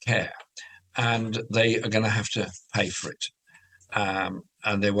need care. And they are going to have to pay for it.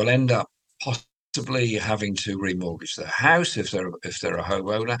 And they will end up possibly having to remortgage their house if they're a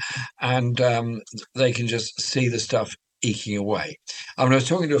homeowner, and they can just see the stuff eking away. I was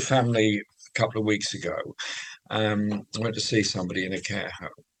talking to a family a couple of weeks ago. I went to see somebody in a care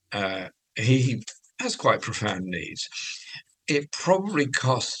home. He has quite profound needs. It probably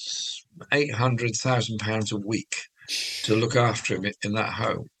costs £800,000 a week to look after him in that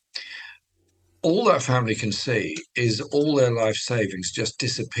home. All that family can see is all their life savings just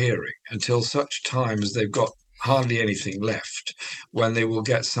disappearing until such time as they've got hardly anything left, when they will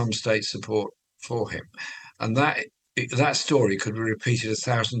get some state support for him. And that story could be repeated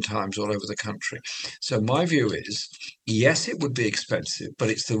 1,000 times all over the country. So my view is, yes, it would be expensive, but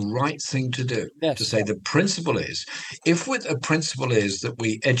it's the right thing to do. Yes. To say the principle is, if a principle is that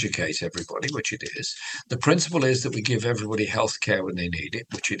we educate everybody, which it is, the principle is that we give everybody health care when they need it,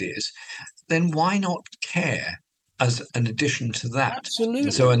 which it is, then why not care as an addition to that?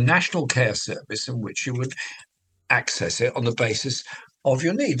 Absolutely. So a national care service in which you would access it on the basis of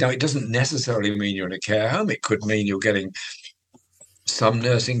your need. Now, it doesn't necessarily mean you're in a care home. It could mean you're getting some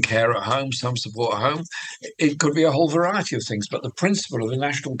nursing care at home, some support at home. It could be a whole variety of things. But the principle of the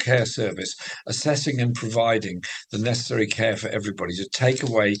National Care Service assessing and providing the necessary care for everybody to take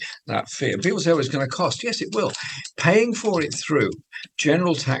away that fear. People say, oh, it's going to cost. Yes, it will. Paying for it through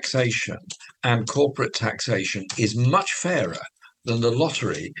general taxation and corporate taxation is much fairer than the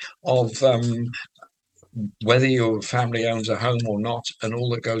lottery of whether your family owns a home or not, and all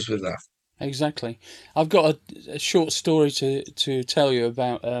that goes with that. Exactly. I've got a short story to tell you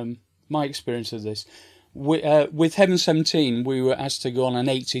about my experience of this. With Heaven 17, we were asked to go on an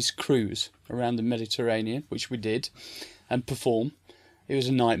 80s cruise around the Mediterranean, which we did, and perform. It was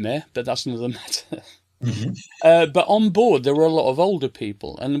a nightmare, but that's another matter. Mm-hmm. But on board, there were a lot of older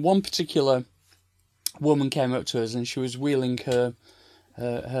people, and one particular woman came up to us, and she was wheeling her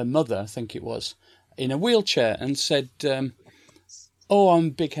mother, I think it was, in a wheelchair, and said, oh, I'm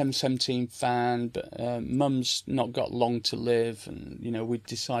a big M17 fan, but Mum's not got long to live, and, we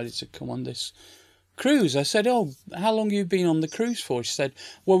decided to come on this cruise. I said, oh, how long have you been on the cruise for? She said,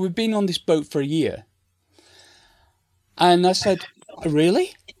 well, we've been on this boat for a year. And I said,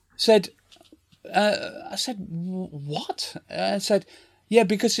 really? I said, what? I said, yeah,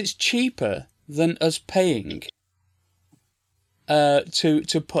 because it's cheaper than us paying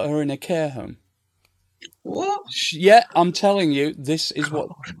to put her in a care home. What? Yeah, I'm telling you, this is what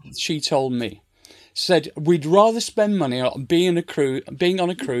she told me. Said we'd rather spend money on being on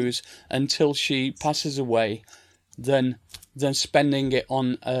a cruise until she passes away than spending it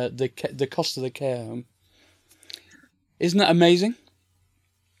on the cost of the care home. Isn't that amazing?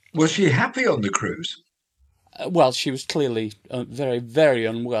 Was she happy on the cruise? Well, she was clearly very, very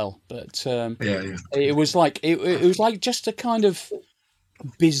unwell, but yeah. It was like just a kind of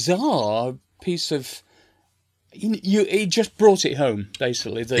bizarre piece of it just brought it home,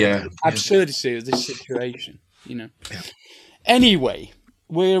 basically, the absurdity of this situation. Yeah. Anyway,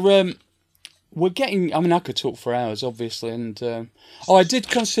 we're getting. I mean, I could talk for hours, obviously, and I did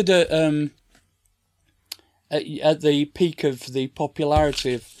consider at the peak of the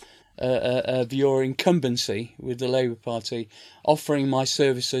popularity of your incumbency with the Labour Party, offering my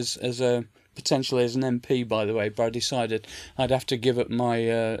services potentially as an MP, by the way, but I decided I'd have to give up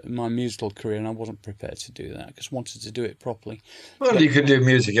my my musical career, and I wasn't prepared to do that. I just wanted to do it properly. Well, you can do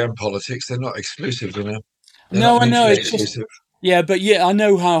music and politics. They're not exclusive, you know. No, I know. It's just, I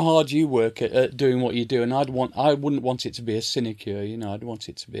know how hard you work at doing what you do, and I wouldn't want it to be a sinecure, you know. I'd want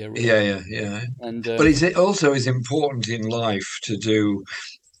it to be a real... Yeah. And but it also is important in life to do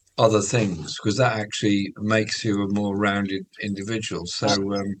other things, because that actually makes you a more rounded individual.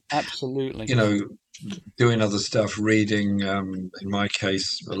 So absolutely, you know, doing other stuff, reading, in my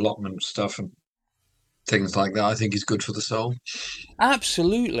case, allotment stuff and things like that, I think is good for the soul.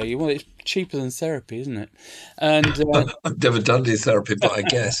 Absolutely. Well, it's cheaper than therapy, isn't it? And I've never done any therapy, but I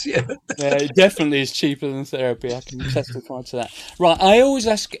guess, yeah. Yeah, it definitely is cheaper than therapy. I can testify to that. Right, I always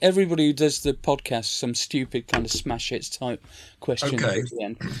ask everybody who does the podcast some stupid kind of smash hits type questions at the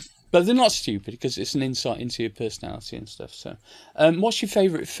end. But they're not stupid because it's an insight into your personality and stuff. So, what's your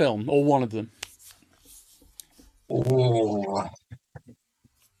favourite film, or one of them? Oh,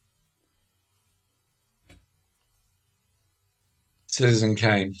 Citizen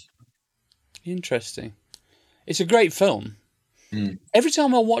Kane. Interesting. It's a great film. Every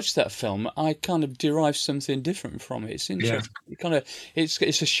time I watch that film, I kind of derive something different from it. It's interesting.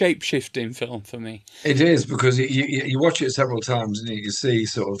 It's a shape-shifting film for me. It is, because you watch it several times and you can see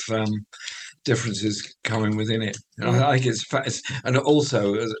sort of differences coming within it. And I think it's and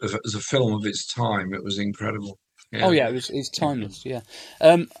also as a film of its time, it was incredible. Yeah. Oh yeah, it's timeless. Yeah.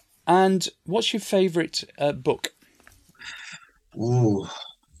 And what's your favourite book? Ooh.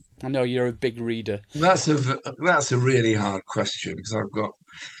 I know you're a big reader. That's a really hard question, because I've got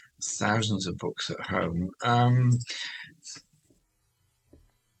thousands of books at home.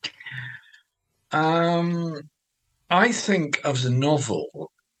 I think of the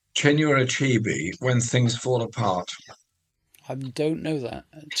novel Chinua Achebe, When Things Fall Apart. I don't know that.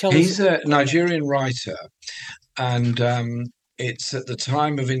 He's a Nigerian writer, and it's at the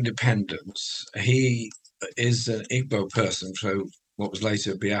time of independence. He is an Igbo person, so what was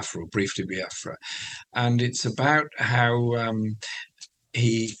later Biafra, or briefly Biafra, and it's about how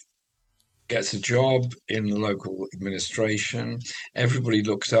he gets a job in the local administration. Everybody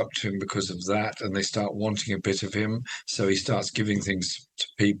looks up to him because of that, and they start wanting a bit of him. So he starts giving things to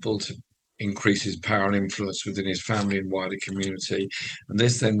people to increase his power and influence within his family and wider community. And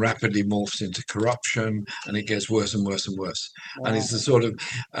this then rapidly morphs into corruption, and it gets worse and worse and worse. Wow. And it's the sort of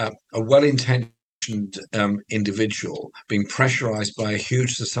a well-intentioned individual being pressurized by a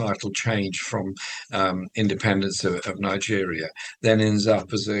huge societal change from independence of Nigeria, then ends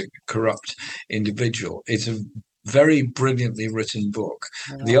up as a corrupt individual. It's a very brilliantly written book.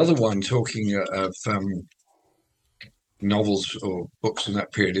 Wow. The other one, talking of novels or books from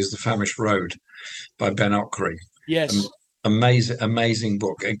that period, is The Famished Road by Ben Okri. Yes. Amazing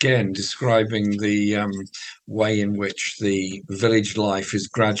book, again describing the way in which the village life is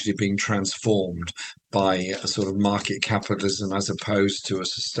gradually being transformed by a sort of market capitalism as opposed to a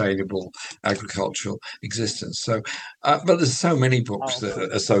sustainable agricultural existence. So but there's so many books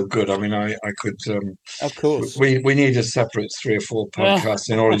that are so good. I mean, I could of course, we need a separate 3 or 4 podcasts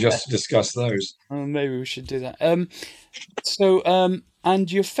in order just to discuss those. Maybe we should do that.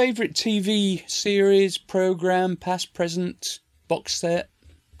 And your favourite TV series, programme, past, present, box set?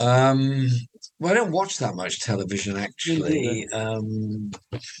 Well, I don't watch that much television, actually.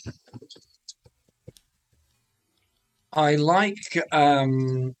 I like,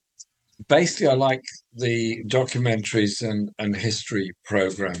 basically, I like the documentaries and history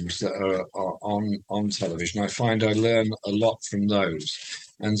programs that are on television. I find I learn a lot from those.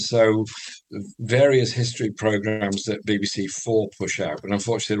 And so various history programs that BBC4 push out, but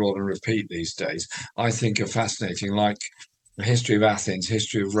unfortunately they're all on repeat these days, I think are fascinating, like the history of Athens,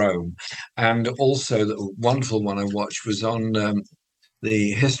 history of Rome. And also the wonderful one I watched was on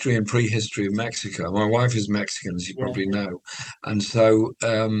the history and prehistory of Mexico. My wife is Mexican, as you probably know. And so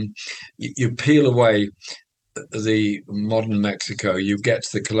you peel away the modern Mexico, you get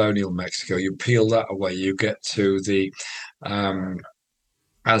to the colonial Mexico, you peel that away, you get to the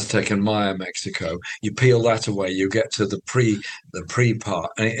Aztec and Maya Mexico, you peel that away, you get to the pre part,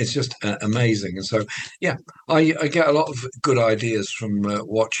 and it's just amazing. And so yeah, I get a lot of good ideas from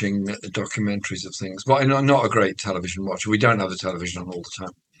watching documentaries of things, but I'm not a great television watcher. We don't have the television on all the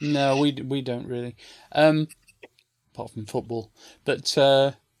time. No, we don't really. Apart from football, but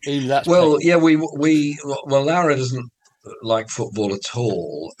even that's Well, yeah, well, Lara doesn't like football at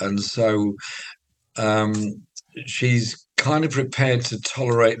all, and so um, she's kind of prepared to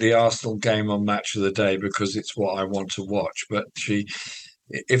tolerate the Arsenal game on Match of the Day because it's what I want to watch. But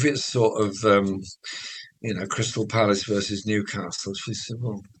if it's sort of Crystal Palace versus Newcastle, she said,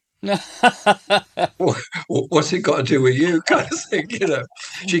 "Well, what's it got to do with you?" Kind of thing,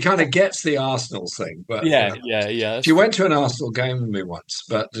 She kind of gets the Arsenal thing, but yeah. she went to an Arsenal game with me once,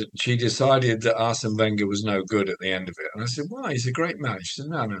 but she decided that Arsene Wenger was no good at the end of it. And I said, "Why? He's a great man." She said,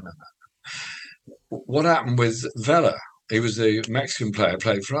 "No, no, no, no. What happened with Vela? He was the Mexican player,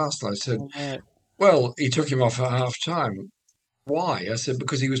 played for Arsenal." I said, "Well, he took him off at half time." "Why?" I said,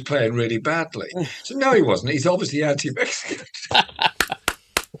 "Because he was playing really badly." So no, he wasn't. He's obviously anti-Mexican.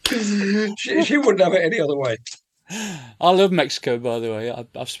 she wouldn't have it any other way. I love Mexico, by the way.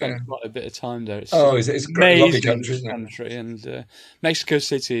 I've spent quite a bit of time there. It's a great, lovely country, isn't it? And Mexico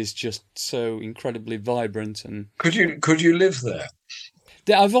City is just so incredibly vibrant. And could you live there?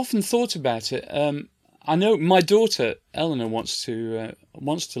 I've often thought about it. I know my daughter Eleanor wants to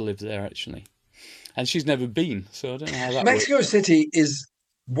live there actually, and she's never been, so I don't know how that Mexico works. City is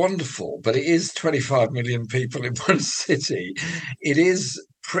wonderful, but it is 25 million people in one city. It is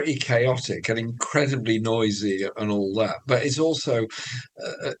pretty chaotic and incredibly noisy and all that, but it's also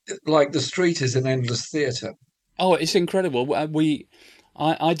like the street is an endless theatre. Oh, it's incredible.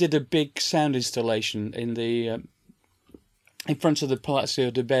 I did a big sound installation in the in front of the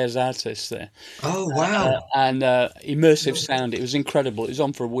Palacio de Bellas Artes there. Oh, wow. And immersive sound. It was incredible. It was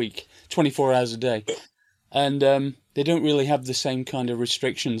on for a week, 24 hours a day. And they don't really have the same kind of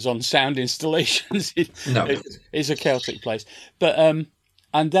restrictions on sound installations. No. It's a chaotic place. But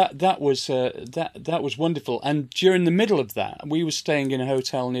and that was wonderful. And during the middle of that, we were staying in a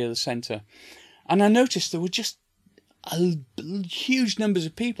hotel near the centre. And I noticed there were just huge numbers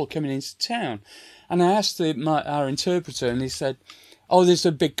of people coming into town. And I asked our interpreter, and he said, "Oh, there's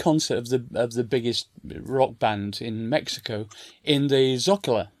a big concert of the biggest rock band in Mexico in the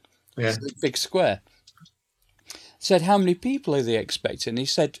Zocalo, big square." I said, "How many people are they expecting?" He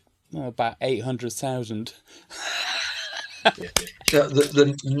said, "About 800,000."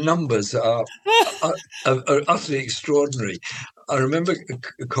 The numbers are utterly extraordinary. I remember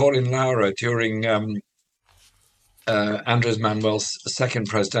calling Laura during Andres Manuel's second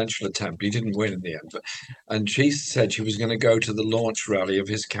presidential attempt. He didn't win in the end, and she said she was going to go to the launch rally of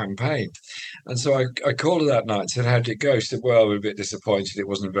his campaign. And so I called her that night and said, "How did it go?" She said, "Well, we're a bit disappointed. It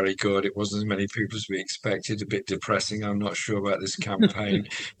wasn't very good. It wasn't as many people as we expected. A bit depressing. I'm not sure about this campaign.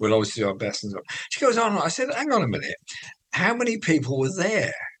 We'll obviously do our best." And so she goes on. I said, "Hang on a minute. How many people were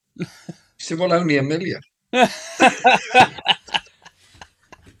there?" She said, "Well, only 1 million."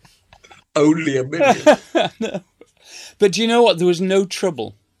 Only 1 million. No. But do you know what? There was no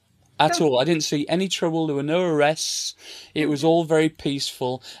trouble at all. I didn't see any trouble. There were no arrests. It was all very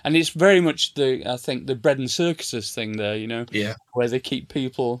peaceful. And it's very much I think, the bread and circuses thing there, Yeah. where they keep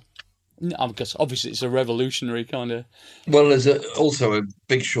people... Because obviously it's a revolutionary kind of... Well, there's also a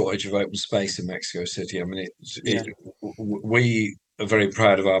big shortage of open space in Mexico City. I mean, we are very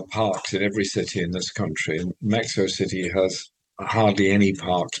proud of our parks in every city in this country, and Mexico City has hardly any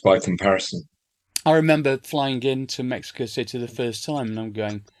parks by comparison. I remember flying into Mexico City the first time, and I'm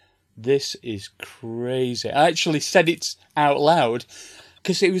going, "This is crazy." I actually said it out loud,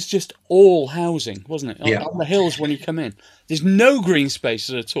 because it was just all housing, wasn't it? Yeah. On the hills when you come in. There's no green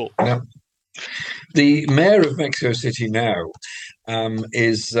spaces at all. No. The mayor of Mexico City now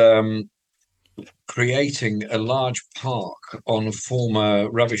is creating a large park on a former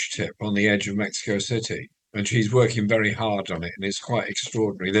rubbish tip on the edge of Mexico City. And she's working very hard on it, and it's quite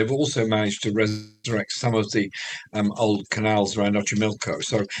extraordinary. They've also managed to resurrect some of the old canals around Xochimilco.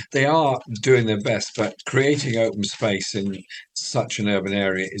 So they are doing their best, but creating open space in such an urban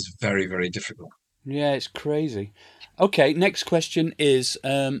area is very, very difficult. Yeah, it's crazy. Okay, next question is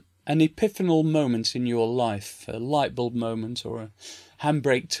an epiphanal moment in your life, a light bulb moment, or a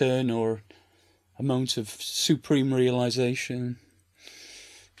handbrake turn, or a moment of supreme realization.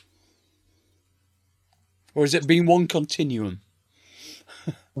 Or has it been one continuum?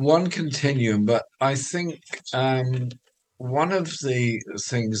 One continuum, but I think one of the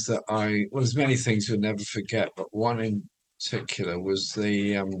things that there's many things you'll never forget, but one in particular was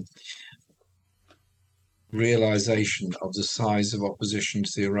the realization of the size of opposition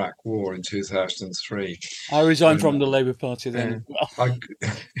to the Iraq War in 2003. I resigned from the Labour Party then. I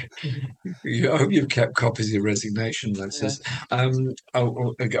hope you've kept copies of your resignation letters. I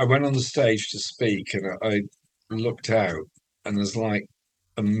went on the stage to speak, and I looked out, and there's like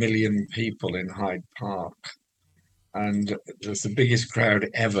 1 million people in Hyde Park, and it was the biggest crowd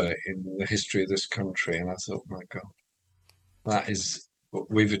ever in the history of this country. And I thought, my God, that is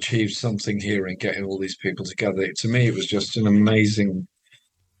we've achieved something here in getting all these people together. To me, it was just an amazing,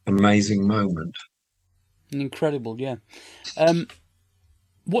 amazing moment. Incredible, yeah.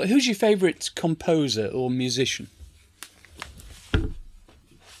 Who's your favourite composer or musician?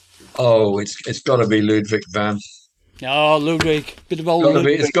 Oh, it's got to be Ludwig van. Oh, Ludwig, bit of old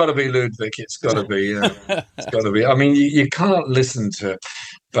Ludwig. It's got to be Ludwig. It's got to be. It's got to be. I mean, you can't listen to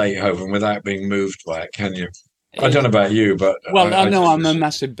Beethoven without being moved by it, can you? I don't know about you, but I know I'm a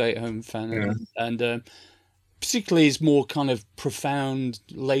massive Beethoven fan, Yeah. and particularly his more kind of profound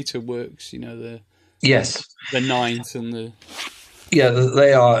later works. You know, the Ninth and the. Yeah,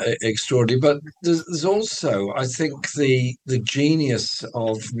 they are extraordinary. But there's also, I think, the genius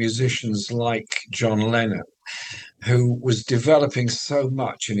of musicians like John Lennon, who was developing so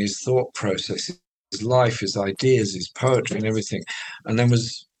much in his thought process, his life, his ideas, his poetry, and everything, and then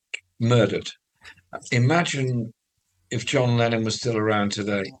was murdered. Imagine if John Lennon was still around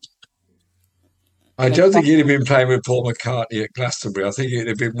today. I don't think he'd have been playing with Paul McCartney at Glastonbury. I think it'd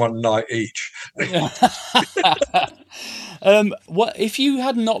have been one night each. What if you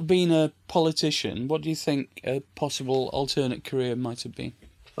had not been a politician? What do you think a possible alternate career might have been?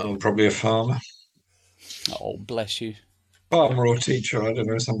 Oh, probably a farmer. Oh, bless you. Farmer or teacher, I don't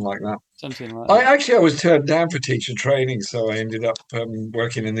know, something like that. Something like that. I was turned down for teacher training, so I ended up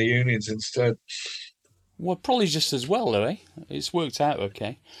working in the unions instead. Well, probably just as well, though, eh? It's worked out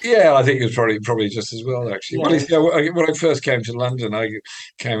okay. Yeah, I think it was probably just as well, actually. Yeah. Well, when I first came to London, I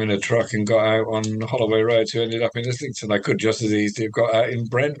came in a truck and got out on Holloway Road, so ended up in Islington. I could just as easily have got out in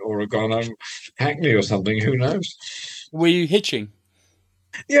Brent or have gone on Hackney or something. Who knows? Were you hitching?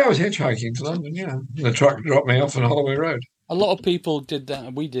 Yeah, I was hitchhiking to London, yeah. The truck dropped me off on Holloway Road. A lot of people did that,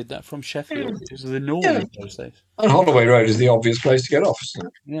 and we did that from Sheffield. It was the norm in those days. And Holloway Road is the obvious place to get off, isn't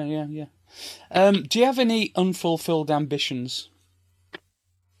it? Yeah. Do you have any unfulfilled ambitions?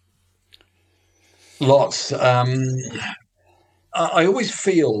 Lots. I always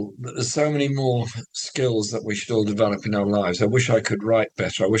feel that there's so many more skills that we should all develop in our lives. I wish I could write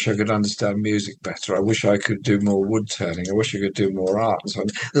better. I wish I could understand music better. I wish I could do more wood turning. I wish I could do more art and so on.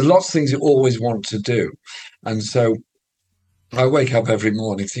 There's lots of things you always want to do. And so I wake up every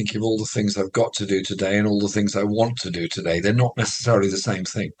morning thinking of all the things I've got to do today and all the things I want to do today. They're not necessarily the same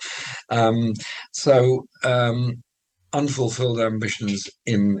thing. Unfulfilled ambitions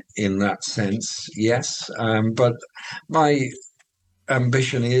in that sense, yes. But my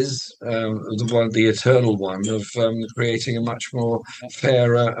ambition is the eternal one of creating a much more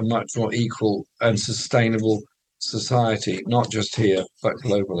fairer, a much more equal and sustainable society, not just here but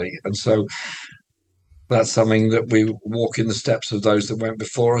globally. And so that's something that we walk in the steps of those that went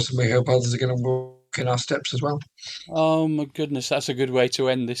before us, and we hope others are going to walk in our steps as well. Oh my goodness, that's a good way to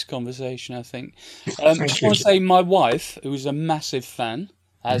end this conversation, I think. I just you. want to say my wife, who's a massive fan,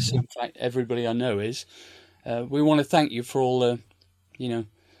 as in fact everybody I know is, we want to thank you for all the,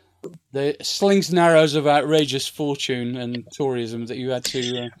 the slings and arrows of outrageous fortune and Toryism that you had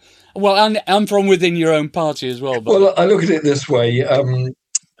to... I'm from within your own party as well. But... Well, I look at it this way.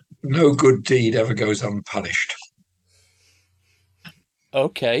 No good deed ever goes unpunished.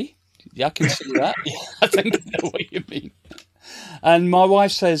 Okay. Yeah, I can see that. Yeah, I think I know what you mean. And my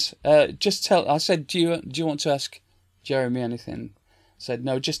wife says, I said, do you want to ask Jeremy anything? I said,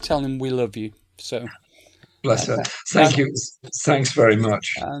 no, just tell him we love you. So, bless her. Thank you. Thanks very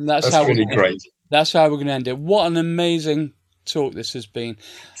much. And that's really great. That's how we're going to end it. What an amazing talk this has been.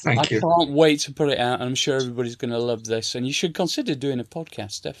 Thank you. I can't wait to put it out, and I'm sure everybody's going to love this. And you should consider doing a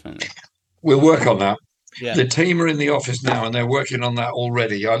podcast, definitely. We'll work on that. Yeah. The team are in the office now, and they're working on that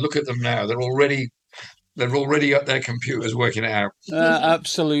already. I look at them now; they're already at their computers working it out.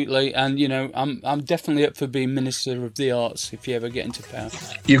 Absolutely, and I'm definitely up for being Minister of the Arts if you ever get into power.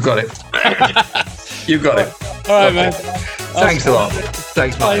 You've got it. You've got it. All right, man. Thanks a lot.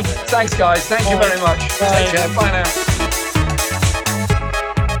 Thanks, Mike. Thanks, guys. Thank you very much. Take care. Bye now.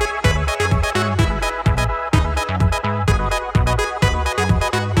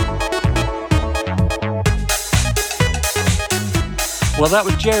 Well, that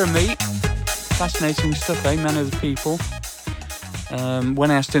was Jeremy. Fascinating stuff, eh? Man of the people. When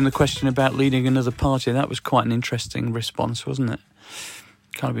I asked him the question about leading another party, that was quite an interesting response, wasn't it?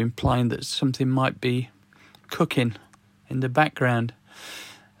 Kind of implying that something might be cooking in the background.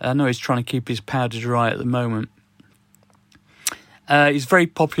 I know he's trying to keep his powder dry at the moment. He's very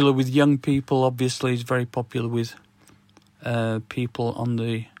popular with young people, obviously. He's very popular with people on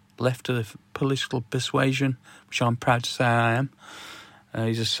the left of the political persuasion, which I'm proud to say I am.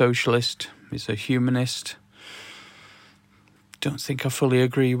 He's a socialist. He's a humanist. Don't think I fully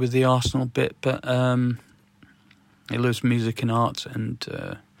agree with the Arsenal bit, but he loves music and art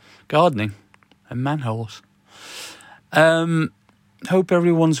and gardening and manholes. Hope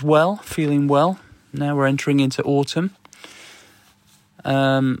everyone's well, feeling well. Now we're entering into autumn.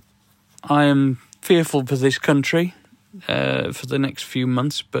 I am fearful for this country for the next few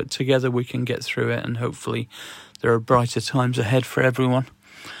months, but together we can get through it, and hopefully there are brighter times ahead for everyone.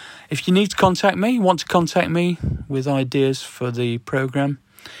 If you need to contact me, want to contact me with ideas for the programme,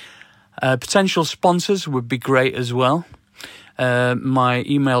 potential sponsors would be great as well. My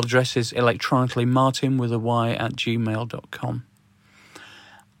email address is electronicallymartin@gmail.com.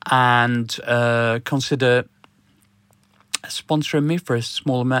 And consider sponsoring me for a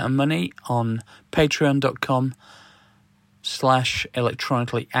small amount of money on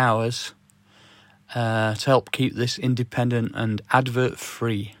patreon.com/electronicallyhours to help keep this independent and advert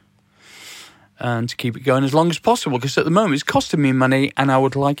free. And to keep it going as long as possible, because at the moment it's costing me money and I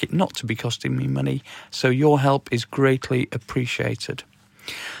would like it not to be costing me money. So your help is greatly appreciated.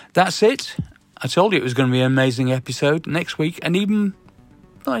 That's it. I told you it was going to be an amazing episode next week, and even,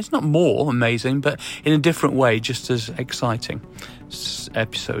 well, it's not more amazing, but in a different way, just as exciting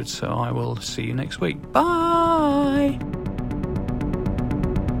episode. So I will see you next week. Bye!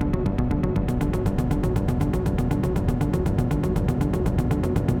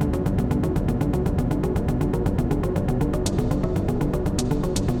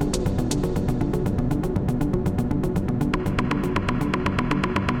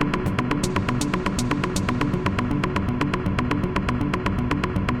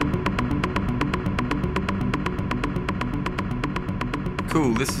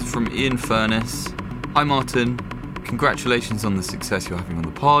 Cool, this is from Ian Furness. Hi Martin, congratulations on the success you're having on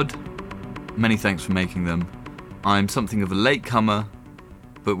the pod. Many thanks for making them. I'm something of a latecomer,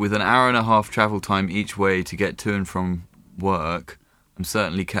 but with an hour and a half travel time each way to get to and from work, I'm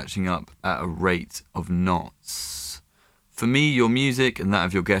certainly catching up at a rate of knots. For me, your music and that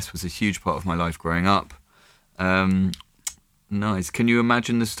of your guests was a huge part of my life growing up. Nice. Can you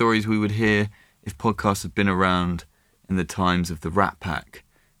imagine the stories we would hear if podcasts had been around in the times of the Rat Pack?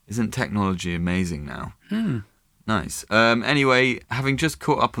 Isn't technology amazing now? Nice. Anyway, having just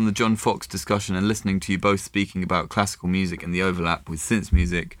caught up on the John Fox discussion and listening to you both speaking about classical music and the overlap with synth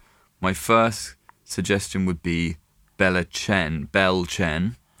music, my first suggestion would be Bell Chen,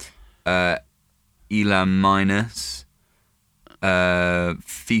 Elam Minus,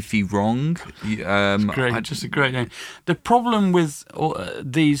 Fifi Wrong. Great, just a great name. The problem with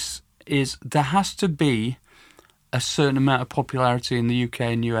these is there has to be a certain amount of popularity in the UK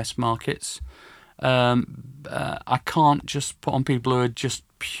and US markets. I can't just put on people who are just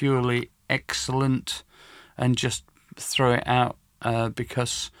purely excellent and just throw it out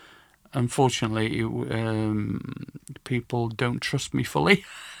because, unfortunately, people don't trust me fully.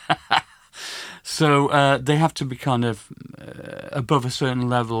 So they have to be kind of above a certain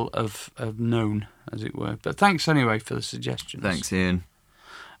level of known, as it were. But thanks anyway for the suggestions. Thanks, Ian.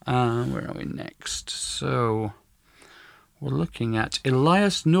 Where are we next? So we're looking at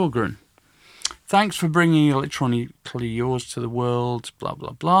Elias Norgren. Thanks for bringing Electronically Yours to the world, blah,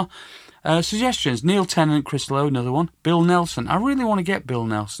 blah, blah. Suggestions, Neil Tennant, Chris Lowe, another one. Bill Nelson. I really want to get Bill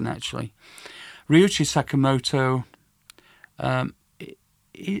Nelson, actually. Ryuichi Sakamoto.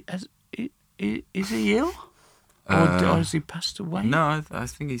 Is he ill? Or has he passed away? No, I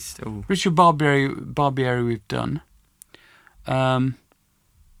think he's still... Richard Barbieri we've done.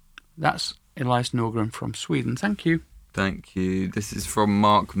 That's Elias Norgren from Sweden. Thank you. Thank you. This is from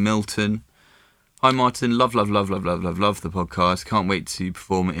Mark Milton. Hi Martin, love the podcast. Can't wait to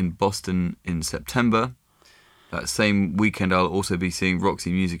perform in Boston in September. That same weekend I'll also be seeing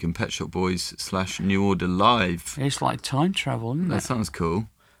Roxy Music and Pet Shop Boys / New Order live. It's like time travel, isn't it? That sounds cool.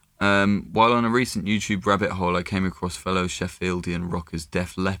 While on a recent YouTube rabbit hole, I came across fellow Sheffieldian rockers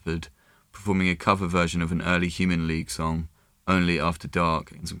Def Leppard performing a cover version of an early Human League song, Only After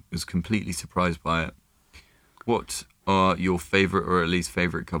Dark, and was completely surprised by it. What are your favourite, or at least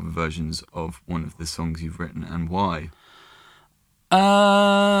favourite, cover versions of one of the songs you've written, and why?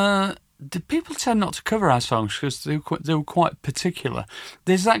 The people tend not to cover our songs because they were quite particular.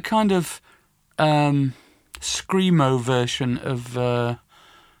 There's that kind of screamo version of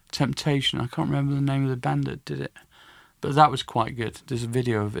Temptation. I can't remember the name of the band that did it, but that was quite good. There's a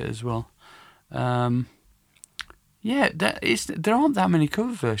video of it as well. There aren't that many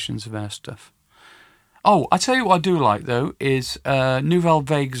cover versions of our stuff. Oh, I tell you what I do like, though, is Nouvelle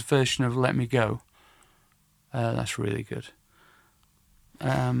Vague's version of Let Me Go. That's really good.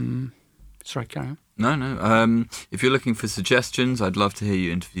 Sorry, carry on. No. If you're looking for suggestions, I'd love to hear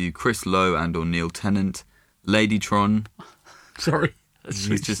you interview Chris Lowe and or Neil Tennant, Ladytron. Sorry.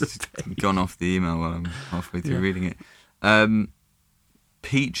 He's just gone off the email while I'm halfway through reading it.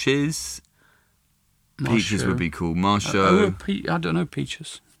 Peaches. Peaches would be cool. Marsho. I don't know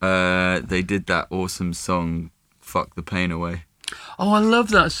Peaches. They did that awesome song, Fuck the Pain Away. Oh, I love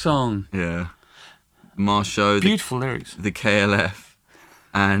that song. Yeah. Marsho. Beautiful lyrics. The KLF.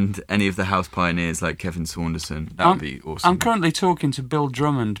 And any of the house pioneers like Kevin Saunderson. That would be awesome. I'm currently talking to Bill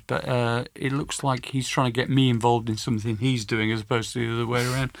Drummond, but it looks like he's trying to get me involved in something he's doing as opposed to the other way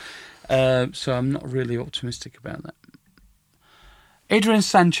around. So I'm not really optimistic about that. Adrian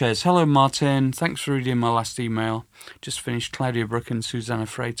Sanchez. Hello, Martin. Thanks for reading my last email. Just finished Claudia Brook and Susanna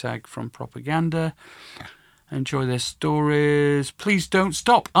Freitag from Propaganda. Enjoy their stories. Please don't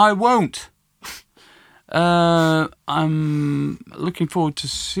stop. I won't. I'm looking forward to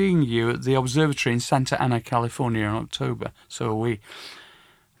seeing you at the observatory in Santa Ana, California in October. So are we.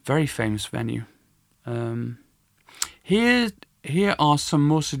 Very famous venue. Here are some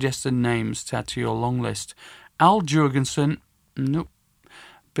more suggested names to add to your long list. Al Jurgensen. Nope.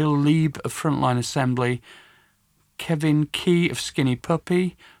 Bill Lieb of Frontline Assembly. Kevin Key of Skinny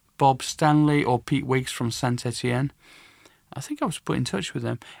Puppy. Bob Stanley or Pete Wiggs from Saint Etienne. I think I was put in touch with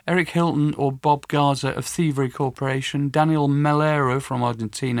them. Eric Hilton or Bob Garza of Thievery Corporation. Daniel Melero from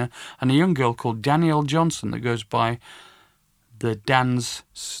Argentina. And a young girl called Danielle Johnson that goes by the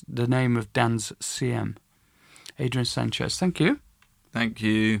name of Dan's CM. Adrian Sanchez. Thank you. Thank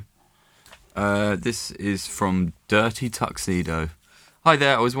you. This is from Dirty Tuxedo. Hi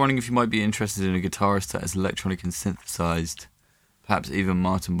there, I was wondering if you might be interested in a guitarist that is electronic and synthesized. Perhaps even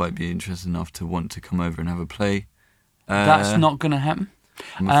Martin might be interested enough to want to come over and have a play. That's not going to happen.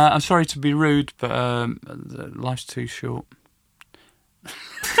 I'm sorry to be rude, but life's too short.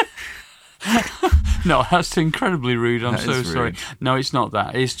 No, that's incredibly rude. I'm so sorry. No, it's not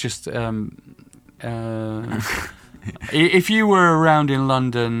that. It's just if you were around in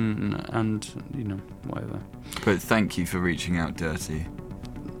London and, whatever. But thank you for reaching out, Dirty.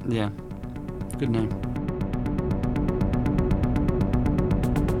 Yeah. Good name.